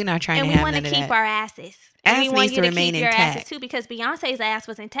not trying and to have we none of that. And we want to keep our asses. Ass and we want needs you to to remain keep your intact. asses too, because Beyonce's ass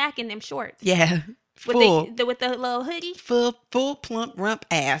was intact in them shorts. Yeah, full. With the little hoodie. Full plump rump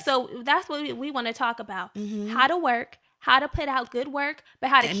ass. So that's what we want to talk about. How to work. How to put out good work,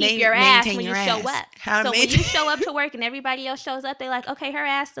 but how to keep your ass when you show up. So when you show up to work and everybody else shows up, they're like, okay, her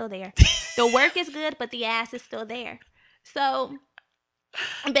ass still there. The work is good, but the ass is still there. So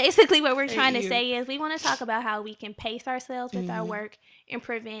basically what we're trying to say is we want to talk about how we can pace ourselves with our work and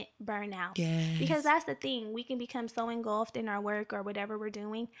prevent burnout. Yes. Because that's the thing. We can become so engulfed in our work or whatever we're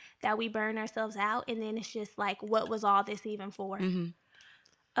doing that we burn ourselves out, and then it's just like, what was all this even for?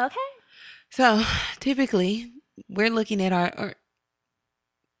 Okay. So typically, we're looking at our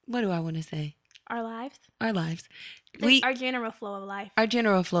what do I want to say? Our lives. Our lives. Our general flow of life. Our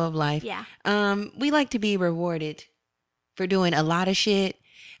general flow of life. Yeah. We like to be rewarded for doing a lot of shit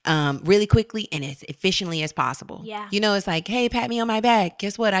really quickly and as efficiently as possible. Yeah. It's like, hey, pat me on my back.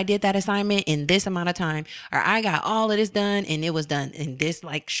 Guess what? I did that assignment in this amount of time. Or I got all of this done and it was done in this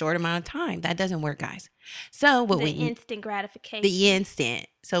short amount of time. That doesn't work, guys. So instant gratification. The instant.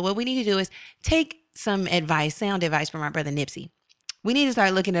 So what we need to do is take some sound advice from our brother Nipsey. We need to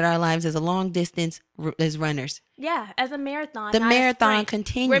start looking at our lives as a long distance as runners. Yeah, as a marathon. The marathon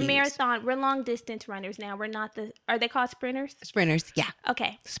continues. We're long distance runners now. We're not are they called sprinters? Sprinters, yeah.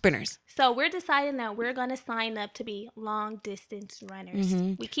 Okay. Sprinters. So we're deciding that we're going to sign up to be long distance runners.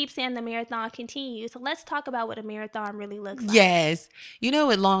 We keep saying the marathon continues. So let's talk about what a marathon really looks like. Yes.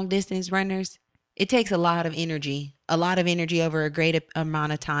 With long distance runners, it takes a lot of energy over a great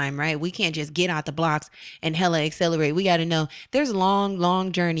amount of time, right? We can't just get out the blocks and hella accelerate. We got to know there's a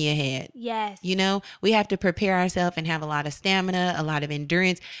long journey ahead. Yes. We have to prepare ourselves and have a lot of stamina, a lot of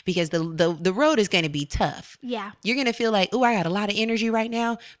endurance, because the road is going to be tough. Yeah. You're going to feel like, I got a lot of energy right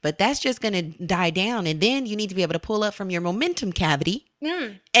now, but that's just going to die down. And then you need to be able to pull up from your momentum cavity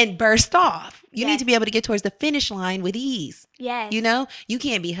and burst off. You need Yes. to be able to get towards the finish line with ease. Yes. You know, you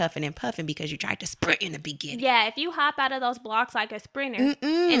can't be huffing and puffing because you tried to sprint in the beginning. Yeah, if you hop out of those blocks like a sprinter,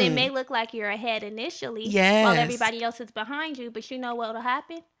 and it may look like you're ahead initially while everybody else is behind you, but you know what will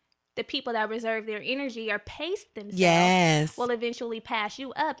happen? The people that reserve their energy or pace themselves will eventually pass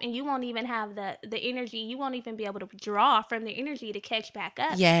you up, and you won't even have the energy. You won't even be able to draw from the energy to catch back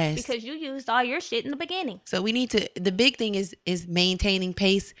up. Because you used all your shit in the beginning. So we need to, the big thing is maintaining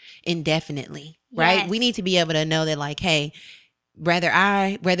pace indefinitely, right? Yes. We need to be able to know that, like, hey,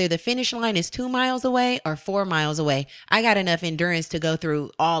 whether the finish line is 2 miles away or 4 miles away, I got enough endurance to go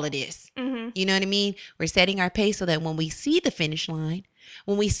through all of this. You know what I mean? We're setting our pace so that when we see the finish line,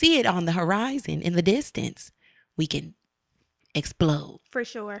 when we see it on the horizon in the distance, we can explode. For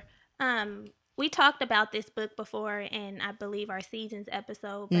sure. We talked about this book before in, I believe, our seasons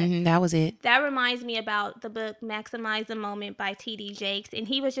episode. But that was it. That reminds me about the book Maximize the Moment by T.D. Jakes. And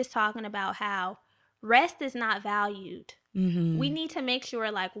he was just talking about how rest is not valued. We need to make sure,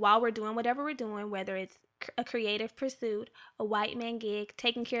 like, while we're doing whatever we're doing, whether it's a creative pursuit, a white man gig,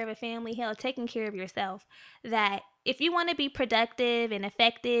 taking care of a family, hell, taking care of yourself, that if you want to be productive and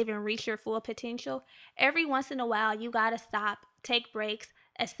effective and reach your full potential, every once in a while, you got to stop, take breaks,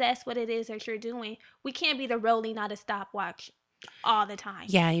 assess what it is that you're doing. We can't be the rolling, not a stopwatch all the time.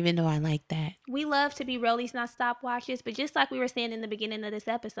 Yeah, even though I like that. We love to be rollies, not stopwatches, but just like we were saying in the beginning of this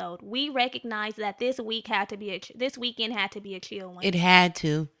episode, we recognize that this weekend had to be a chill one. It had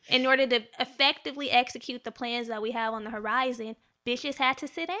to. In order to effectively execute the plans that we have on the horizon, bitches had to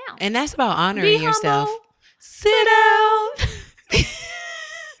sit down. And that's about honoring yourself. Humble. Sit down.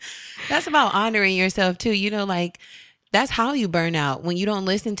 That's about honoring yourself too. You know, like, that's how you burn out. When you don't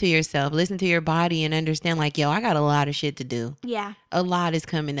listen to yourself, listen to your body and understand, like, yo, I got a lot of shit to do. Yeah. A lot is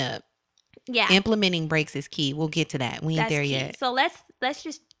coming up. Yeah. Implementing breaks is key. We'll get to that. We ain't there yet. So let's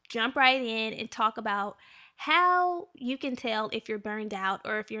just jump right in and talk about how you can tell if you're burned out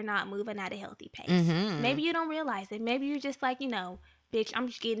or if you're not moving at a healthy pace. Maybe you don't realize it. Maybe you're just like, you know, bitch, I'm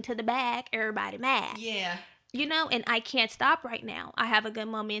just getting to the bag. Everybody mad. Yeah. You know, and I can't stop right now. I have a good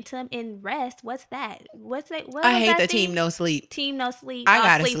momentum in rest. What's that? What I hate that the thing? team no sleep. Team no sleep. I I'll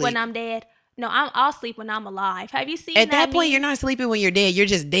gotta sleep when sleep. I'm dead. No, I'll sleep when I'm alive. Have you seen At that point, meme? you're not sleeping when you're dead. You're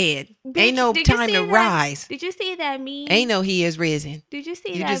just dead. Bitch, Ain't no did you time see to that? rise. Did you see that meme? Ain't no he is risen. Did you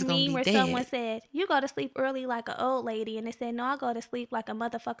see You're that just gonna meme be where dead. someone said, you go to sleep early like an old lady? And they said, no, I go to sleep like a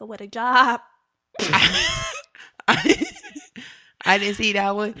motherfucker with a job. I didn't see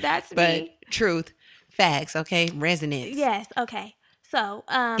that one. That's but me. Truth. Facts, okay? Resonance. Yes, okay. So,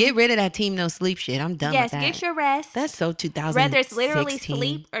 get rid of that team no sleep shit. I'm done with that. Yes, get your rest. That's so 2016. Whether it's literally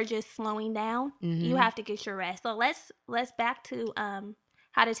sleep or just slowing down, you have to get your rest. So let's back to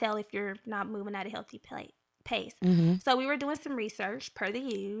how to tell if you're not moving at a healthy pace. So we were doing some research per the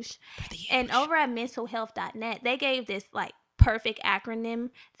usual. And over at mentalhealth.net, they gave this like perfect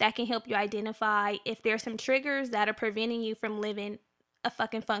acronym that can help you identify if there's some triggers that are preventing you from living a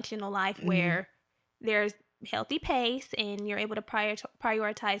fucking functional life where there's healthy pace and you're able to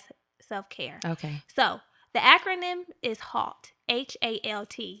prioritize self-care. Okay. So the acronym is HALT.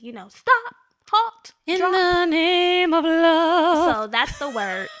 HALT. You know, stop, halt, In drop. the name of love. So that's the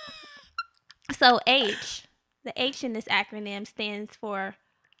word. So H, the H in this acronym stands for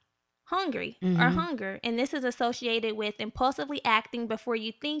hungry or hunger. And this is associated with impulsively acting before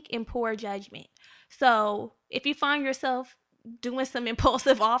you think and poor judgment. So if you find yourself doing some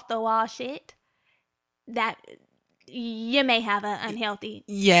impulsive off the wall shit, that you may have an unhealthy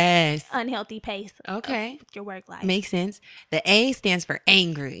pace Okay. of your work life. Makes sense. The A stands for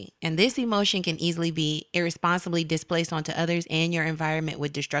angry. And this emotion can easily be irresponsibly displaced onto others and your environment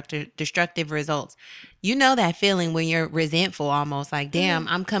with destructive results. You know that feeling when you're resentful almost like, damn,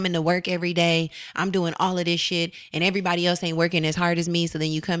 I'm coming to work every day. I'm doing all of this shit and everybody else ain't working as hard as me. So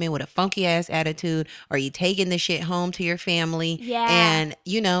then you come in with a funky ass attitude or you taking the shit home to your family. Yeah. And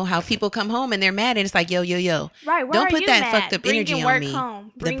you know how people come home and they're mad and it's like, yo. Right. Why Don't are put you that mad? fucked up Bring energy your on work me.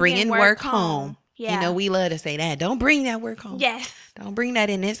 home. The bringing work home. Yeah. You know, we love to say that. Don't bring that work home. Yes. Don't bring that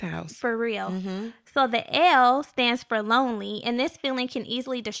in this house. For real. So the L stands for lonely, and this feeling can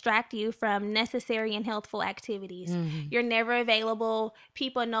easily distract you from necessary and healthful activities. You're never available.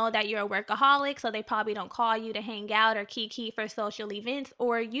 People know that you're a workaholic, so they probably don't call you to hang out or kiki for social events,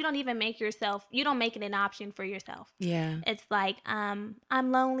 or you don't even make it an option for yourself. Yeah. It's like, I'm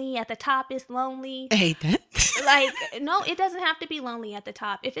lonely. At the top is lonely. I hate that. Like, no, it doesn't have to be lonely at the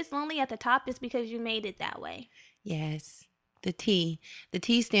top. If it's lonely at the top, it's because you made it that way. Yes. The T. The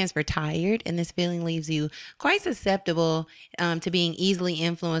T stands for tired, and this feeling leaves you quite susceptible to being easily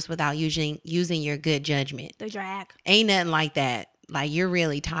influenced without using your good judgment. The drag. Ain't nothing like that. like you're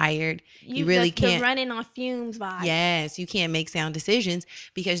really tired. You the, really the can't. running on fumes vibe Yes, you can't make sound decisions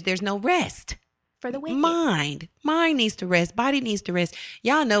because there's no rest. for the wicked. Mind needs to rest. Body needs to rest.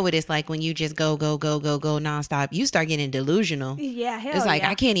 Y'all know what it's like when you just go nonstop. You start getting delusional. Yeah, hell It's like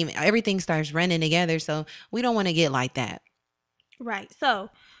yeah. I can't even. Everything starts running together. So we don't want to get like that. Right. So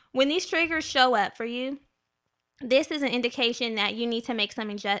when these triggers show up for you, this is an indication that you need to make some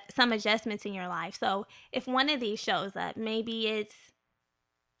adjustments in your life. So if one of these shows up, maybe it's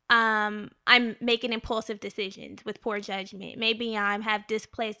I'm making impulsive decisions with poor judgment. Maybe I have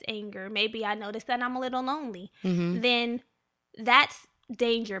displaced anger. Maybe I notice that I'm a little lonely. Mm-hmm. Then that's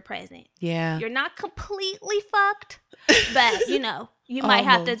danger present. Yeah. You're not completely fucked, but you might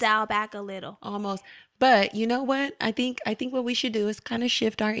have to Almost. dial back a little. Almost. But you know what? I think what we should do is kind of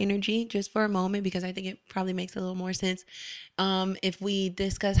shift our energy just for a moment, because I think it probably makes a little more sense if we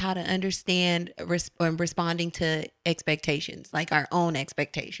discuss how to understand responding to expectations, like our own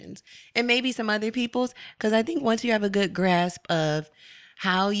expectations and maybe some other people's. Because I think once you have a good grasp of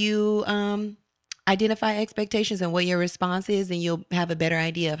how you identify expectations and what your response is, then you'll have a better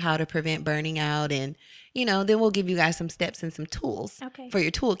idea of how to prevent burning out. And, then we'll give you guys some steps and some tools for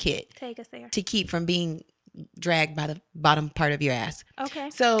your toolkit Take us there. to keep from being dragged by the bottom part of your ass. Okay.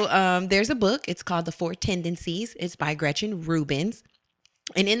 So there's a book. It's called The 4 Tendencies. It's by Gretchen Rubens.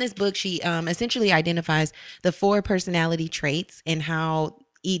 And in this book, she essentially identifies the 4 personality traits and how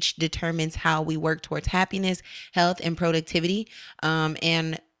each determines how we work towards happiness, health, and productivity.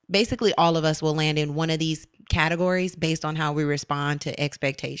 And basically all of us will land in one of these categories based on how we respond to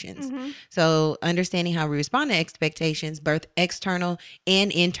expectations. Mm-hmm. So understanding how we respond to expectations, both external and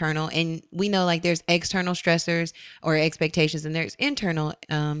internal. And we know like there's external stressors or expectations and there's internal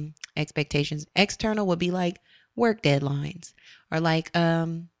expectations. External would be like work deadlines or like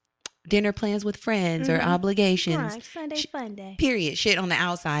dinner plans with friends or obligations. Right. Sunday fun day. Period. Shit on the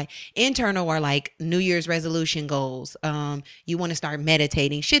outside. Internal are like New Year's resolution goals. You want to start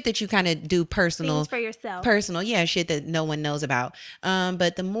meditating. Shit that you kind of do personal. Things for yourself. Personal. Yeah. Shit that no one knows about.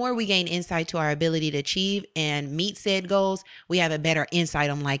 But the more we gain insight to our ability to achieve and meet said goals, we have a better insight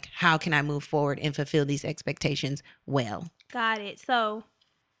on like, how can I move forward and fulfill these expectations well? Got it. So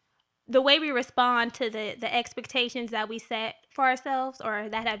the way we respond to the expectations that we set for ourselves or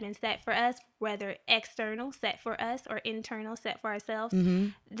that have been set for us, whether external set for us or internal set for ourselves,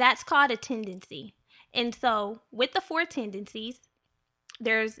 that's called a tendency. And so with the 4 tendencies,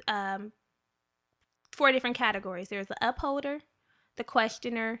 there's 4 different categories. There's the upholder, the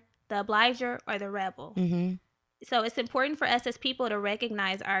questioner, the obliger, or the rebel. Mm-hmm. So it's important for us as people to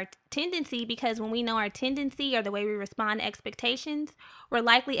recognize our tendency, because when we know our tendency or the way we respond to expectations, we're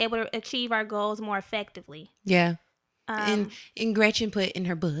likely able to achieve our goals more effectively. Yeah. And Gretchen put in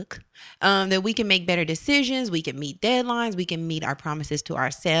her book that we can make better decisions, we can meet deadlines, we can meet our promises to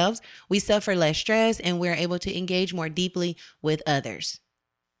ourselves, we suffer less stress, and we're able to engage more deeply with others.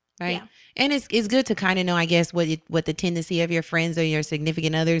 Right. Yeah. And it's good to kind of know, I guess, what the tendency of your friends or your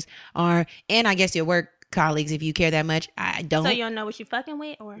significant others are. And I guess your work colleagues, if you care that much. I don't. So you don't know what you fucking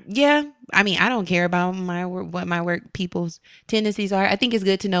with, or? Yeah. I mean, I don't care about what my work people's tendencies are. I think it's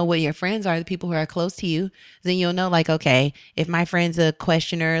good to know what your friends are, the people who are close to you. Then you'll know, like, okay, if my friend's a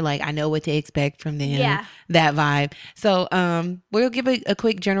questioner, like I know what to expect from them. Yeah. That vibe. So we'll give a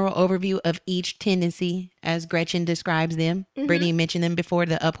quick general overview of each tendency as Gretchen describes them. Brittany mentioned them before: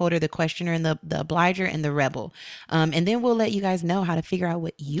 the upholder, the questioner, and the obliger, and the rebel. And then we'll let you guys know how to figure out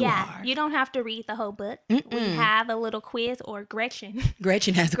what you are. You don't have to read the whole book. We have a little quiz, or Gretchen has a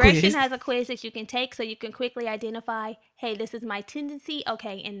Gretchen quiz. has a quiz that you can take so you can quickly identify, hey, this is my tendency.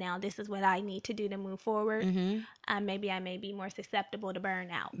 Okay, and now this is what I need to do to move forward. Maybe I may be more susceptible to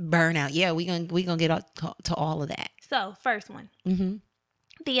burnout. Burnout. Yeah, we gonna get to all of that. So first one,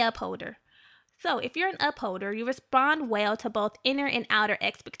 the upholder. So if you're an upholder, you respond well to both inner and outer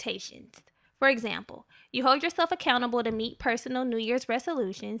expectations. For example, you hold yourself accountable to meet personal New Year's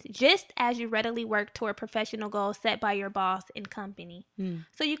resolutions, just as you readily work toward professional goals set by your boss and company.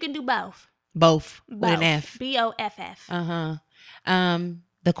 So you can do both. Both. With an F. BOFF.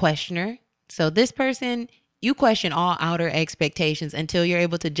 The questioner. So this person, you question all outer expectations until you're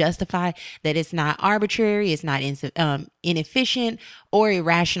able to justify that it's not arbitrary, it's not inefficient or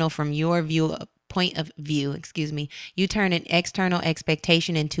irrational from your point of view. You turn an external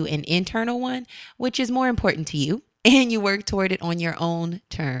expectation into an internal one, which is more important to you, and you work toward it on your own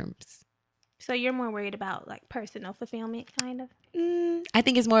terms. So you're more worried about like personal fulfillment, kind of? I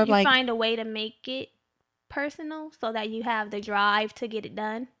think it's more of you like find a way to make it personal so that you have the drive to get it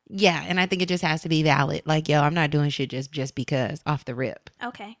done. Yeah, and I think it just has to be valid. Like, yo, I'm not doing shit just because off the rip.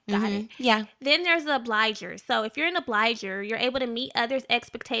 Okay, got it. Yeah. Then there's the obliger. So if you're an obliger, you're able to meet others'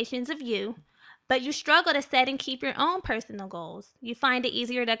 expectations of you, but you struggle to set and keep your own personal goals. You find it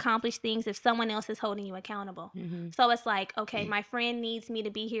easier to accomplish things if someone else is holding you accountable. So it's like, okay, my friend needs me to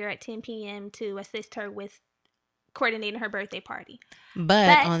be here at 10 p.m. to assist her with coordinating her birthday party.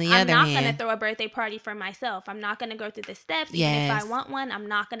 But on the I'm other not hand, going to throw a birthday party for myself. I'm not going to go through the steps. Even if I want one, I'm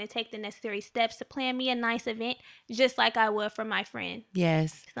not going to take the necessary steps to plan me a nice event, just like I would for my friend.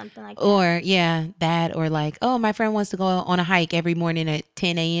 Yes. Something like that. Or, yeah, that, or like, oh, my friend wants to go on a hike every morning at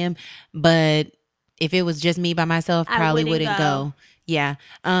 10 a.m., but if it was just me by myself, probably wouldn't go. Yeah.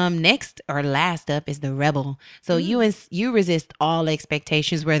 Next or last up is the rebel. So you resist all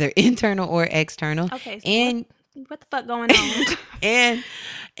expectations, whether internal or external. Okay. So and what the fuck going on?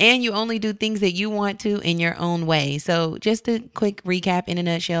 and you only do things that you want to in your own way. So just a quick recap in a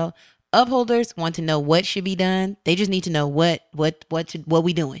nutshell. Upholders want to know what should be done. They just need to know what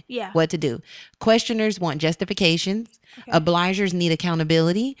we doing. Yeah. What to do. Questioners want justifications. Okay. Obligers need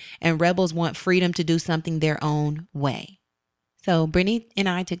accountability. And rebels want freedom to do something their own way. So Brittany and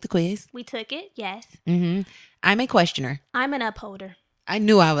I took the quiz. We took it, yes. I'm a questioner. I'm an upholder. I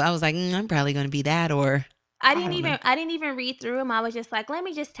knew I was like, I'm probably going to be that, or I didn't even read through them. I was just like, let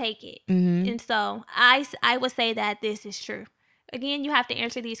me just take it. And so I would say that this is true. Again, you have to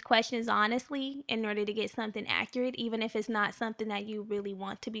answer these questions honestly in order to get something accurate, even if it's not something that you really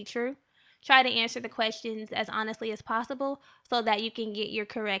want to be true. Try to answer the questions as honestly as possible so that you can get your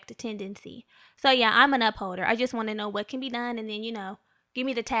correct tendency. So yeah, I'm an upholder. I just want to know what can be done, and then, give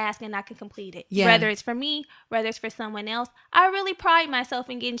me the task and I can complete it. Yeah. Whether it's for me, whether it's for someone else. I really pride myself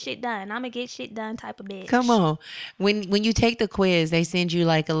in getting shit done. I'm a get shit done type of bitch. Come on. When you take the quiz, they send you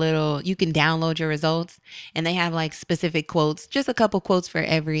like you can download your results, and they have like specific quotes, just a couple quotes for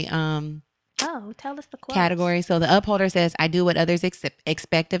every tell us the quotes. Category. So the upholder says, I do what others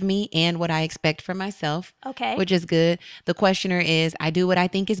expect of me and what I expect from myself. Okay. Which is good. The questioner is, I do what I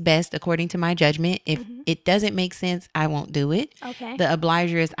think is best according to my judgment. If it doesn't make sense, I won't do it. Okay. The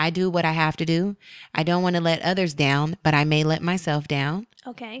obliger is, I do what I have to do. I don't want to let others down, but I may let myself down.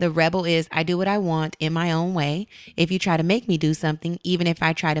 Okay. The rebel is, I do what I want in my own way. If you try to make me do something, even if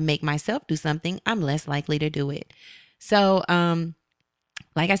I try to make myself do something, I'm less likely to do it. So,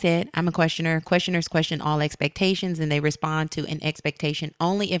 like I said, I'm a questioner. Questioners question all expectations, and they respond to an expectation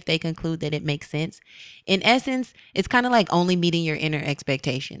only if they conclude that it makes sense. In essence, it's kind of like only meeting your inner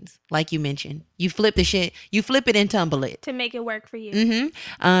expectations. Like you mentioned, you flip it and tumble it. To make it work for you.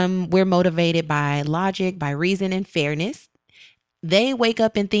 We're motivated by logic, by reason, and fairness. They wake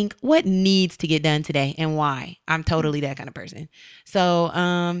up and think, what needs to get done today and why? I'm totally that kind of person. So,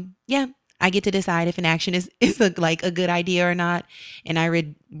 yeah. I get to decide if an action is a good idea or not. And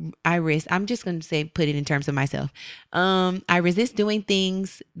I'm just going to say, put it in terms of myself. I resist doing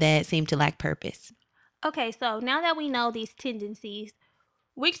things that seem to lack purpose. Okay, so now that we know these tendencies,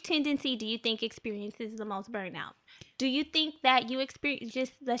 which tendency do you think experiences the most burnout? Do you think that you experience,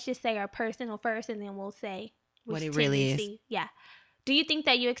 let's just say our personal first, and then we'll say what it really is. Yeah. Do you think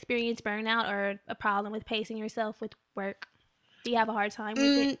that you experience burnout or a problem with pacing yourself with work? Do you have a hard time with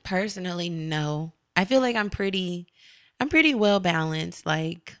it? Personally, no. I feel like I'm pretty well balanced.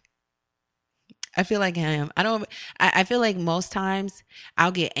 Like, I feel like I am. I feel like most times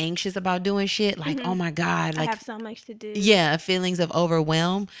I'll get anxious about doing shit. Like, oh my God. Like, I have so much to do. Yeah. Feelings of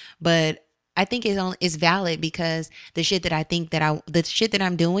overwhelm. But I think it's valid because the shit that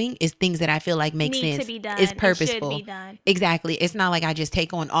I'm doing is things that I feel like make sense. To be done. It's purposeful. It should be done. Exactly. It's not like I just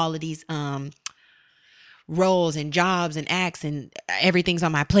take on all of these, roles and jobs and acts and everything's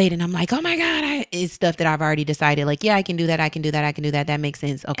on my plate and I'm like, oh my God, it's stuff that I've already decided, like, yeah, I can do that. That makes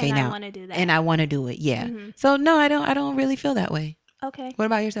sense. Okay, and now I want to do that. And I want to do it. Yeah. So no, I don't really feel that way. Okay. What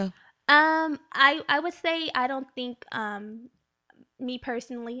about yourself? I would say I don't think me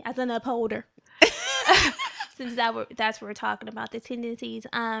personally as an upholder since that's what we're talking about, the tendencies.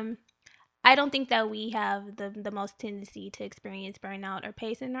 I don't think that we have the most tendency to experience burnout or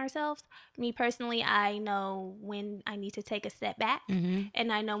pacing ourselves. Me personally, I know when I need to take a step back,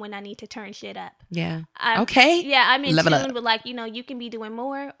 and I know when I need to turn shit up. Yeah. Okay. Yeah, I'm in Level tune up. with, like, you can be doing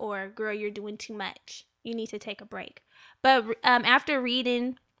more, or girl, you're doing too much. You need to take a break. But after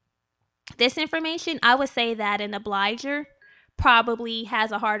reading this information, I would say that an obliger probably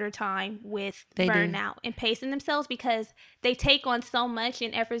has a harder time with burnout and pacing themselves because they take on so much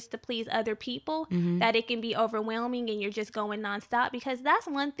in efforts to please other people that it can be overwhelming and you're just going nonstop, because that's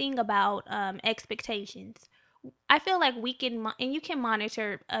one thing about expectations. I feel like we can, and you can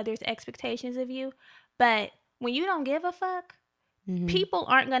monitor others' expectations of you, But when you don't give a fuck, people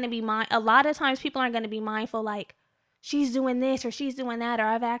aren't going to be a lot of times people aren't going to be mindful like, she's doing this or she's doing that, or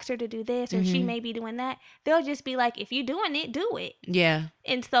I've asked her to do this or she may be doing that. They'll just be like, if you're doing it, do it. Yeah.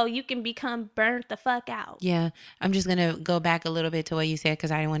 And so you can become burnt the fuck out. Yeah. I'm just going to go back a little bit to what you said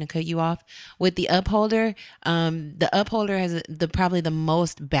because I didn't want to cut you off. With the upholder, has probably the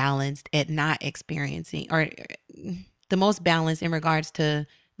most balanced at not experiencing, or the most balanced in regards to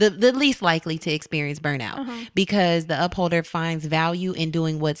the least likely to experience burnout, because the upholder finds value in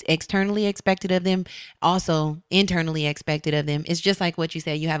doing what's externally expected of them, also internally expected of them. It's just like what you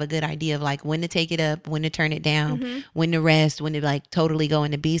said. You have a good idea of like when to take it up, when to turn it down, when to rest, when to like totally go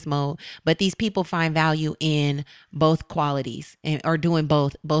into beast mode. But these people find value in both qualities and are doing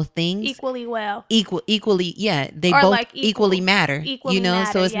both things equally well. Equally, yeah. They or both like equally matter.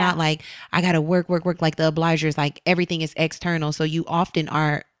 Matter, so it's not like I gotta work like the obligers. Like everything is external, so you often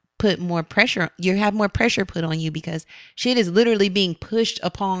are put more pressure. You have more pressure put on you because shit is literally being pushed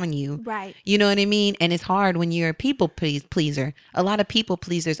upon you. Right. You know what I mean? And it's hard when you're a people pleaser. A lot of people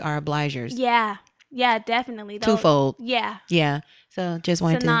pleasers are obligers. Yeah. Yeah, definitely. Twofold. Yeah. Yeah. So just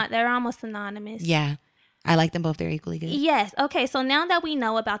wanted to. They're almost synonymous. Yeah. I like them both. They're equally good. Yes. Okay. So now that we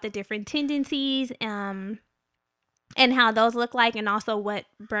know about the different tendencies, and how those look like, and also what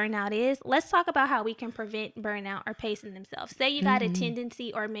burnout is, let's talk about how we can prevent burnout or pacing themselves. Say you got a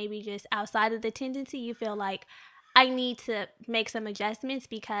tendency, or maybe just outside of the tendency, you feel like I need to make some adjustments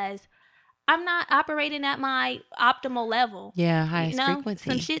because I'm not operating at my optimal level. Yeah, highest frequency.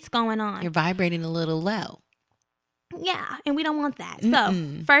 Some shit's going on. You're vibrating a little low. Yeah, and we don't want that.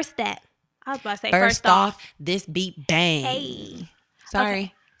 So, first step. I was about to say first off, this beat bang. Hey. Sorry.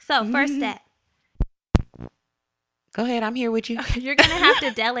 Okay. So, first step. Go ahead. I'm here with you. You're going to have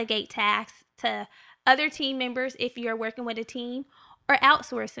to delegate tasks to other team members if you're working with a team, or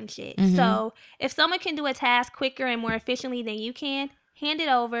outsource some shit. So if someone can do a task quicker and more efficiently than you can, hand it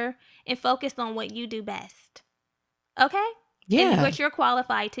over and focus on what you do best. Okay? Yeah. And what you're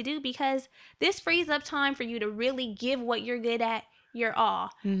qualified to do, because this frees up time for you to really give what you're good at your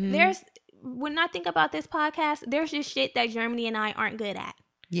all. When I think about this podcast, there's just shit that Germany and I aren't good at.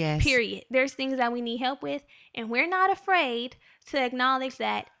 Yes. Period. There's things that we need help with, and we're not afraid to acknowledge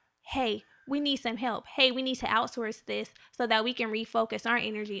that, hey, we need some help. Hey, we need to outsource this so that we can refocus our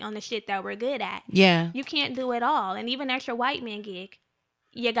energy on the shit that we're good at. Yeah. You can't do it all. And even at your white man gig,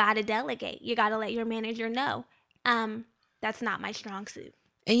 you got to delegate. You got to let your manager know, that's not my strong suit.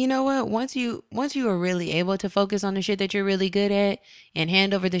 And you know what? Once you are really able to focus on the shit that you're really good at and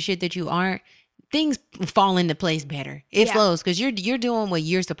hand over the shit that you aren't, things fall into place better. It flows because you're doing what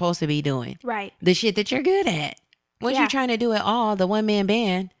you're supposed to be doing. Right. The shit that you're good at. Once you're trying to do it all, the one-man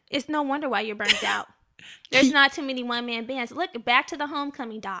band. It's no wonder why you're burnt out. There's not too many one-man bands. Look, back to the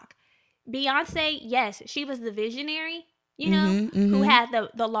Homecoming doc. Beyonce, yes, she was the visionary, who had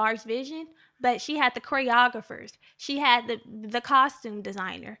the large vision, but she had the choreographers. She had the costume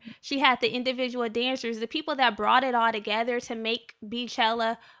designer. She had the individual dancers, the people that brought it all together to make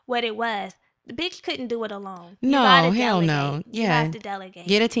Beachella what it was. The bitch couldn't do it alone. No, hell no. Yeah. You have to delegate.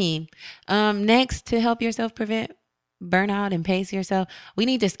 Get a team. Next, to help yourself prevent burnout and pace yourself, we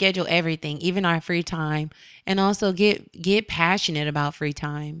need to schedule everything, even our free time, and also get passionate about free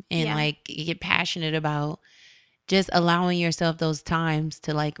time, and get passionate about just allowing yourself those times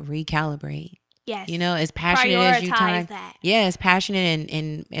to like recalibrate. Yes. As passionate as you prioritize that. Yeah, as passionate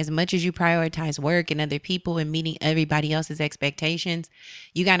and as much as you prioritize work and other people and meeting everybody else's expectations,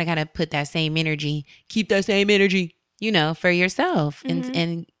 you gotta put that same energy, keep that same energy, for yourself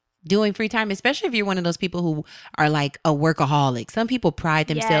and doing free time, especially if you're one of those people who are like a workaholic. Some people pride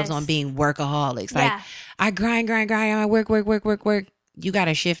themselves on being workaholics. Like, I grind, I work. You got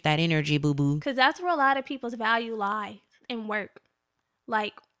to shift that energy, boo-boo. Because that's where a lot of people's value lies, in work.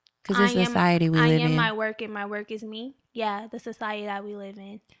 Like, because it's society we live in. I am my work and my work is me. Yeah, the society that we live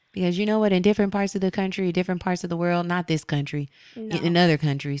in. Because you know what? In different parts of the country, different parts of the world, not this country, in other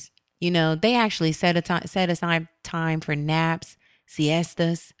countries, they actually set aside time for naps,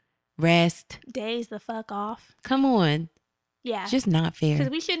 siestas, rest. Days the fuck off. Come on. Yeah. It's just not fair.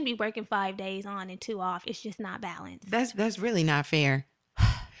 Because we shouldn't be working 5 days on and 2 off. It's just not balanced. That's really not fair.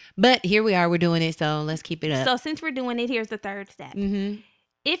 But here we are. We're doing it. So let's keep it up. So since we're doing it, here's the third step.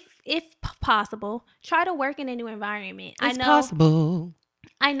 If possible, try to work in a new environment. It's possible.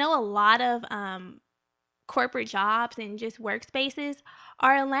 I know a lot of corporate jobs and just workspaces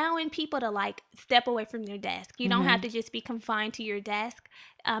are allowing people to like step away from your desk. You don't have to just be confined to your desk.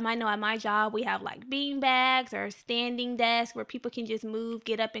 I know at my job we have like bean bags or standing desks where people can just move,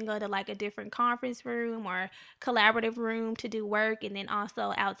 get up and go to like a different conference room or collaborative room to do work. And then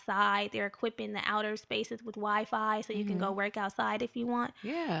also outside, they're equipping the outer spaces with Wi-Fi so you can go work outside if you want.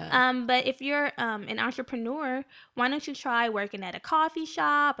 Yeah. But if you're an entrepreneur, why don't you try working at a coffee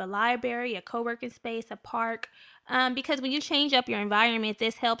shop, a library, a co-working space, a park? Because when you change up your environment,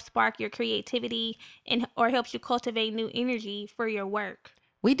 this helps spark your creativity and or helps you cultivate new energy for your work.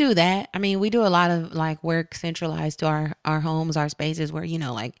 We do that. I mean, we do a lot of like work centralized to our homes, our spaces where,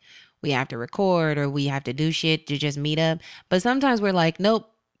 like we have to record or we have to do shit to just meet up. But sometimes we're like, nope,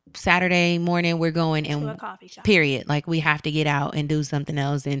 Saturday morning we're going To a and coffee shop. period. Like we have to get out and do something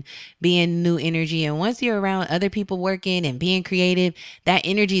else and be in new energy. And once you're around other people working and being creative, that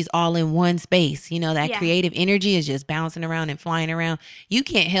energy is all in one space. That creative energy is just bouncing around and flying around. You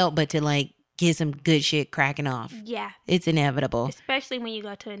can't help but to like get some good shit cracking off. Yeah. It's inevitable. Especially when you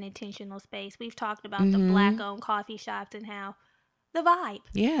go to an intentional space. We've talked about the Black-owned coffee shops and how the vibe.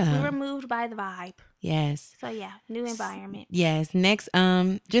 Yeah. We were moved by the vibe. Yes. So yeah, new environment. Yes. Next,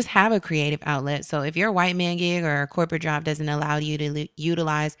 just have a creative outlet. So if your white man gig or a corporate job doesn't allow you to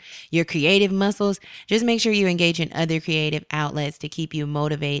utilize your creative muscles, just make sure you engage in other creative outlets to keep you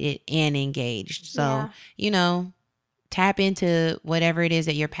motivated and engaged. So, tap into whatever it is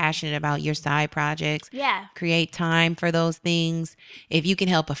that you're passionate about, your side projects. Yeah. Create time for those things. If you can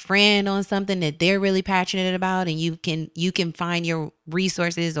help a friend on something that they're really passionate about and you can find your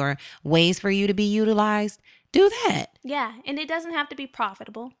resources or ways for you to be utilized, do that. Yeah. And it doesn't have to be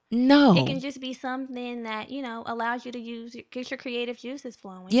profitable. No. It can just be something that, allows you to get your creative juices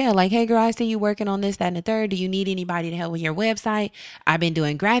flowing. Yeah, like, hey, girl, I see you working on this, that, and the third. Do you need anybody to help with your website? I've been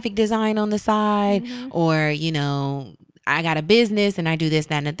doing graphic design on the side. Or, I got a business and I do this,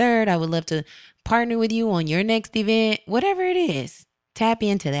 that, and the third. I would love to partner with you on your next event. Whatever it is, tap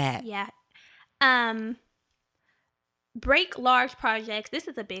into that. Yeah. Break large projects. This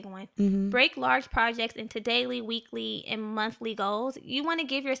is a big one. Break large projects into daily, weekly, and monthly goals. You want to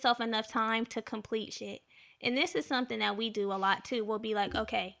give yourself enough time to complete shit. And this is something that we do a lot too. We'll be like,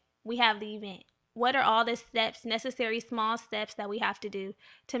 okay, we have the event. What are all the steps, necessary small steps that we have to do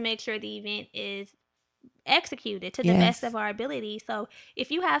to make sure the event is executed to the best of our ability? So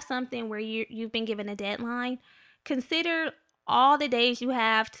if you have something where you've been given a deadline, consider all the days you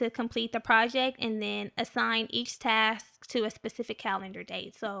have to complete the project and then assign each task to a specific calendar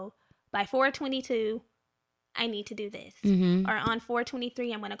date. So by 4/22, I need to do this. Or on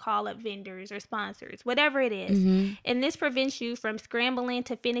 4/23, I'm going to call up vendors or sponsors, whatever it is. And this prevents you from scrambling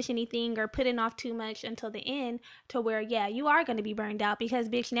to finish anything or putting off too much until the end to where, you are going to be burned out because,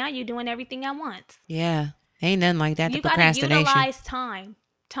 bitch, now you're doing everything at once. Yeah. Ain't nothing like that. You The got to procrastination. utilize time.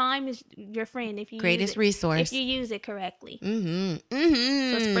 Time is your friend if you Greatest use it, resource. if you use it correctly.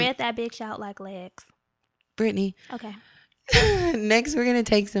 So spread that bitch out like legs. Brittany. Okay. Next, we're going to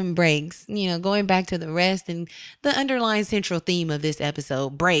take some breaks. Going back to the rest and the underlying central theme of this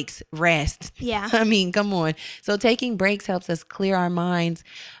episode, breaks, rest. Yeah. I mean, come on. So taking breaks helps us clear our minds,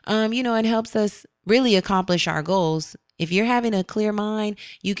 and helps us really accomplish our goals. If you're having a clear mind,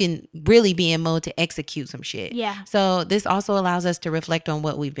 you can really be in mode to execute some shit. Yeah. So this also allows us to reflect on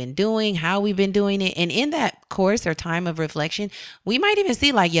what we've been doing, how we've been doing it. And in that course or time of reflection, we might even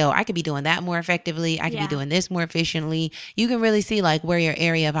see like, I could be doing that more effectively. I could be doing this more efficiently. You can really see like where your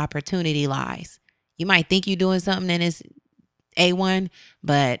area of opportunity lies. You might think you're doing something and it's A1,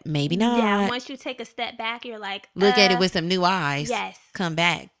 but maybe not. Yeah. Once you take a step back, you're like, look at it with some new eyes. Yes. Come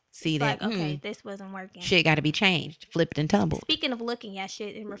back. See it's that, like, okay, this wasn't working. Shit got to be changed, flipped and tumbled. Speaking of looking at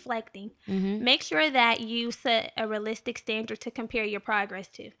shit and reflecting, make sure that you set a realistic standard to compare your progress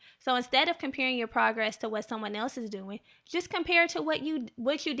to. So instead of comparing your progress to what someone else is doing, just compare to what you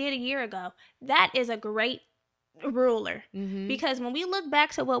did a year ago. That is a great ruler. Because when we look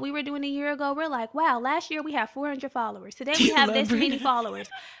back to what we were doing a year ago, we're like, wow, last year we had 400 followers. Today we have this many followers.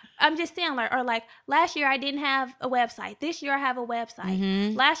 I'm just saying, or like last year I didn't have a website. This year I have a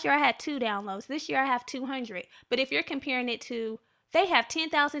website. Last year I had 2 downloads. This year I have 200. But if you're comparing it to, they have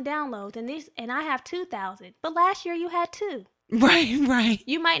 10,000 downloads and I have 2,000. But last year you had 2. Right.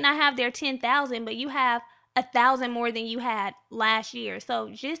 You might not have their 10,000, but you have 1,000 more than you had last year. So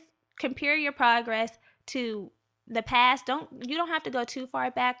just compare your progress to the past. You don't have to go too far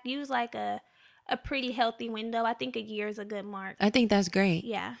back. Use like a pretty healthy window. I think a year is a good mark. I think that's great.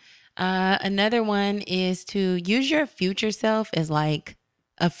 Yeah. Another one is to use your future self as like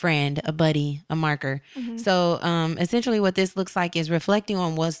a friend, a buddy, a marker. So essentially what this looks like is reflecting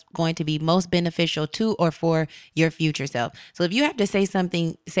on what's going to be most beneficial to or for your future self. So if you have to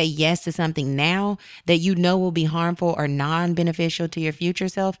say yes to something now that you know will be harmful or non-beneficial to your future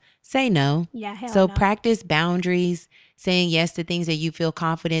self, say no. Yeah, hell So no. practice boundaries, saying yes to things that you feel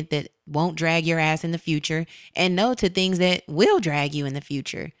confident that won't drag your ass in the future, and no to things that will drag you in the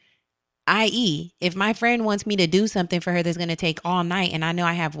future. I.e., if my friend wants me to do something for her that's going to take all night and I know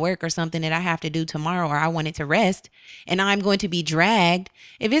I have work or something that I have to do tomorrow or I want it to rest and I'm going to be dragged,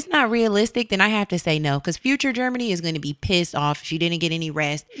 if it's not realistic, then I have to say no, because future Germany is going to be pissed off. She didn't get any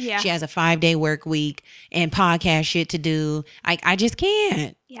rest. Yeah. She has a 5-day work week and podcast shit to do. I just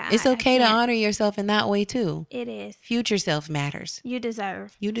can't. Yeah, It's I okay to can't. honor yourself in that way too. It is. Future self matters. You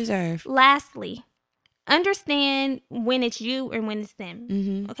deserve. You deserve. Lastly, understand when it's you and when it's them.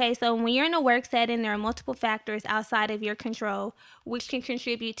 Mm-hmm. Okay, so when you're in a work setting, there are multiple factors outside of your control which can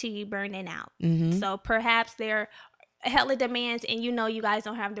contribute to you burning out. Mm-hmm. So perhaps there are hella demands and you know you guys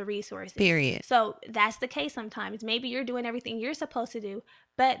don't have the resources. Period. So that's the case sometimes. Maybe you're doing everything you're supposed to do,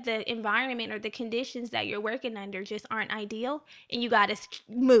 but the environment or the conditions that you're working under just aren't ideal and you got to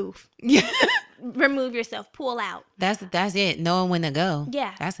move. Yeah. Remove yourself, pull out. That's it. Knowing when to go.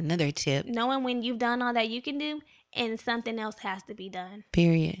 Yeah. That's another tip. Knowing when you've done all that you can do and something else has to be done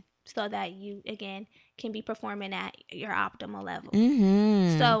Period. so that you again can be performing at your optimal level.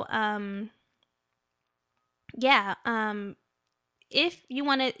 Mm-hmm. So if you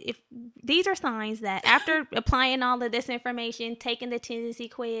want to, if these are signs that after applying all of this information, taking the tendency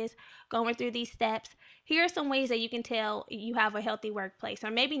quiz, going through these steps, here are some ways that you can tell you have a healthy workplace.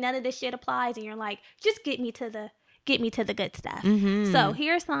 Or maybe none of this shit applies and you're like, just get me to the good stuff. Mm-hmm. So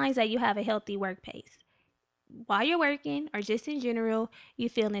here are signs that you have a healthy workplace. While you're working or just in general, you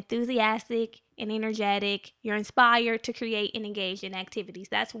feel enthusiastic and energetic. You're inspired to create and engage in activities.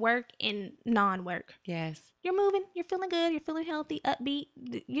 That's work and non-work. Yes. You're moving. You're feeling good. You're feeling healthy, upbeat.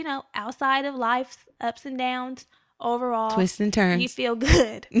 You know, outside of life's ups and downs, overall, Twists and turns. you feel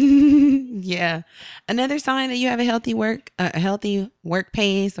good. Yeah. Another sign that you have a healthy work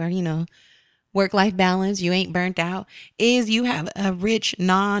pace or, work-life balance, you ain't burnt out, is you have a rich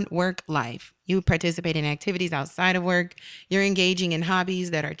non-work life. You participate in activities outside of work. You're engaging in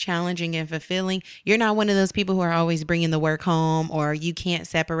hobbies that are challenging and fulfilling. You're not one of those people who are always bringing the work home, or you can't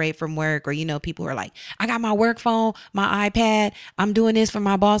separate from work, or, people who are like, I got my work phone, my iPad, I'm doing this for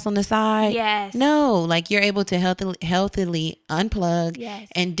my boss on the side. Yes. No, like you're able to healthily unplug. Yes.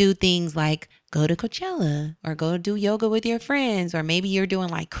 And do things like go to Coachella or go do yoga with your friends, or maybe you're doing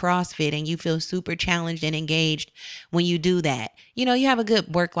like CrossFit and you feel super challenged and engaged when you do that. You have a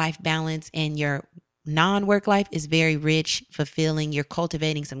good work-life balance and your non-work life is very rich, fulfilling. You're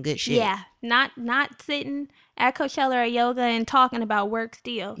cultivating some good shit. Yeah. Not sitting at Coachella or yoga and talking about work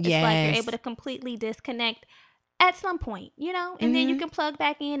still. It's like you're able to completely disconnect at some point, and then you can plug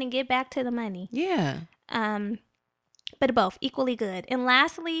back in and get back to the money. Yeah. But both equally good. And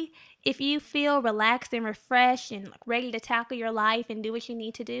lastly, if you feel relaxed and refreshed and ready to tackle your life and do what you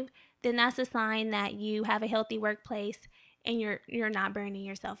need to do, then that's a sign that you have a healthy workplace and you're not burning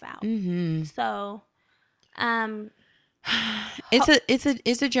yourself out. Mm-hmm. So,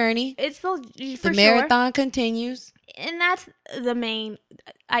 it's a journey. It's the marathon continues, and that's the main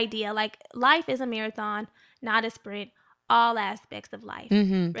idea. Like, life is a marathon, not a sprint. All aspects of life,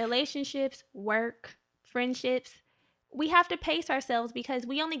 relationships, work, friendships. We have to pace ourselves because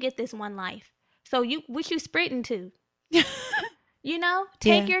we only get this one life. So what you sprinting to?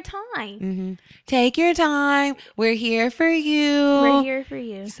 Take your time. Mm-hmm. Take your time. We're here for you. We're here for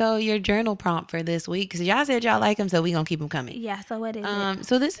you. So your journal prompt for this week, because y'all said y'all like them, so we gonna keep them coming. Yeah. So what is it?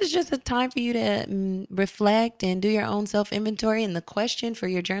 So this is just a time for you to reflect and do your own self-inventory. And the question for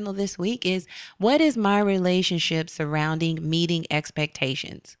your journal this week is, what is my relationship surrounding meeting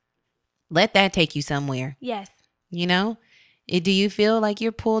expectations? Let that take you somewhere. Yes. Do you feel like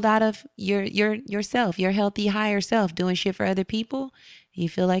you're pulled out of yourself, your healthy higher self, doing shit for other people? You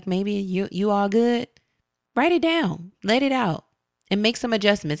feel like maybe you all good? Write it down, let it out, and make some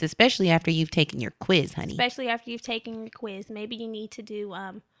adjustments, especially after you've taken your quiz, honey. Especially after you've taken your quiz. Maybe you need to do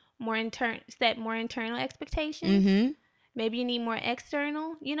set more internal expectations. Mm-hmm. Maybe you need more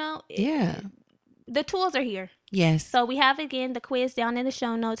external, Yeah. The tools are here. Yes. So we have, again, the quiz down in the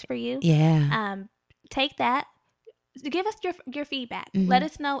show notes for you. Yeah. Take that. Give us your feedback. Mm-hmm. Let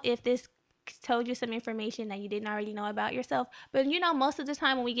us know if this told you some information that you didn't already know about yourself. But most of the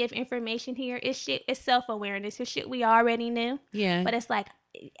time when we give information here, it's self-awareness. It's shit we already knew. Yeah. But it's like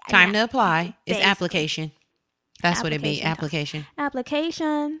time to apply. It's basically. application. That's what it be. Application.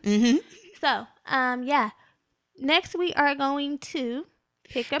 Application. Mm-hmm. So, next we are going to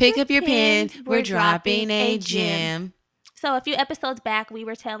Pick up your pen. We're dropping a gem. So a few episodes back, we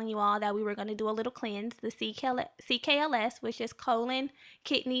were telling you all that we were going to do a little cleanse, the CKLS, which is colon,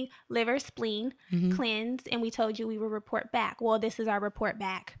 kidney, liver, spleen cleanse, and we told you we would report back. Well, this is our report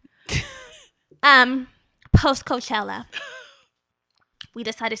back. Post Coachella, we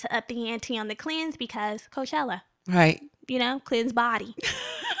decided to up the ante on the cleanse because Coachella, right? Cleanse body.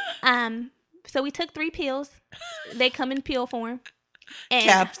 So we took 3 pills. They come in pill form. And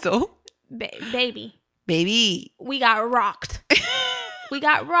capsule. Baby. We got rocked.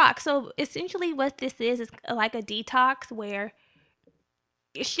 So essentially what this is like a detox where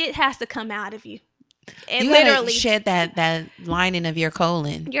shit has to come out of you. And you literally gotta shed that lining of your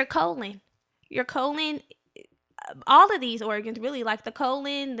colon. Your colon, all of these organs, really, like the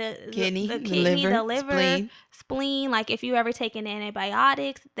colon, the kidney, the liver, spleen. Like if you ever taken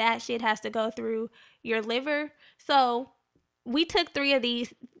antibiotics, that shit has to go through your liver. So we took 3 of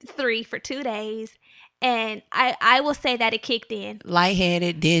these, 3 for 2 days. And I will say that it kicked in.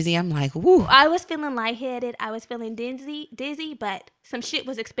 Lightheaded, dizzy. I'm like, woo. I was feeling lightheaded. I was feeling dizzy, but some shit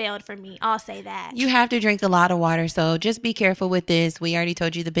was expelled from me. I'll say that. You have to drink a lot of water, so just be careful with this. We already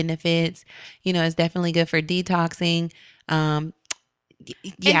told you the benefits. It's definitely good for detoxing. And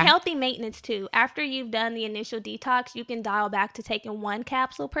healthy maintenance too. After you've done the initial detox, you can dial back to taking 1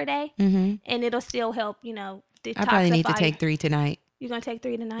 capsule per day, and it'll still help, detoxify. I probably need to take 3 tonight. You're going to take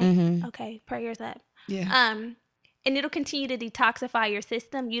 3 tonight? Okay, prayers up. Yeah. And it'll continue to detoxify your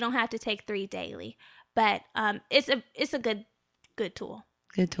system. You don't have to take 3 daily, but it's a good tool.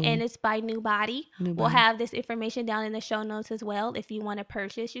 Good tool. And it's by New Body. We'll have this information down in the show notes as well. If you want to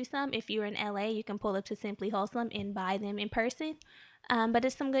purchase you some, if you're in LA, you can pull up to Simply Wholesome and buy them in person. But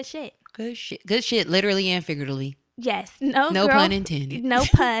it's some good shit. Good shit, literally and figuratively. Yes. No pun intended. No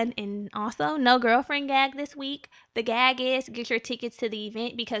pun. And also, no girlfriend gag this week. The gag is get your tickets to the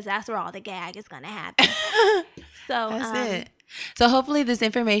event because that's where all the gag is going to happen. So that's it. So hopefully this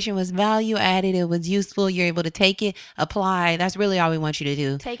information was value added. It was useful. You're able to take it, apply. That's really all we want you to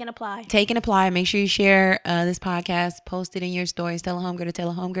do. Take and apply. Make sure you share this podcast. Post it in your stories. Tell a homegirl to tell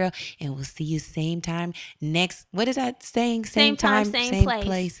a homegirl. And we'll see you same time next. What is that saying? Same time, same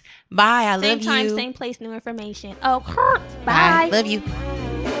place. Bye. I love you. Same time, same place, new information. Oh, bye. Love you.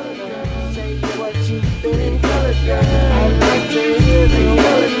 Say what you feeling, girl. I like to hear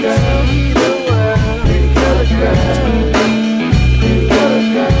the girl.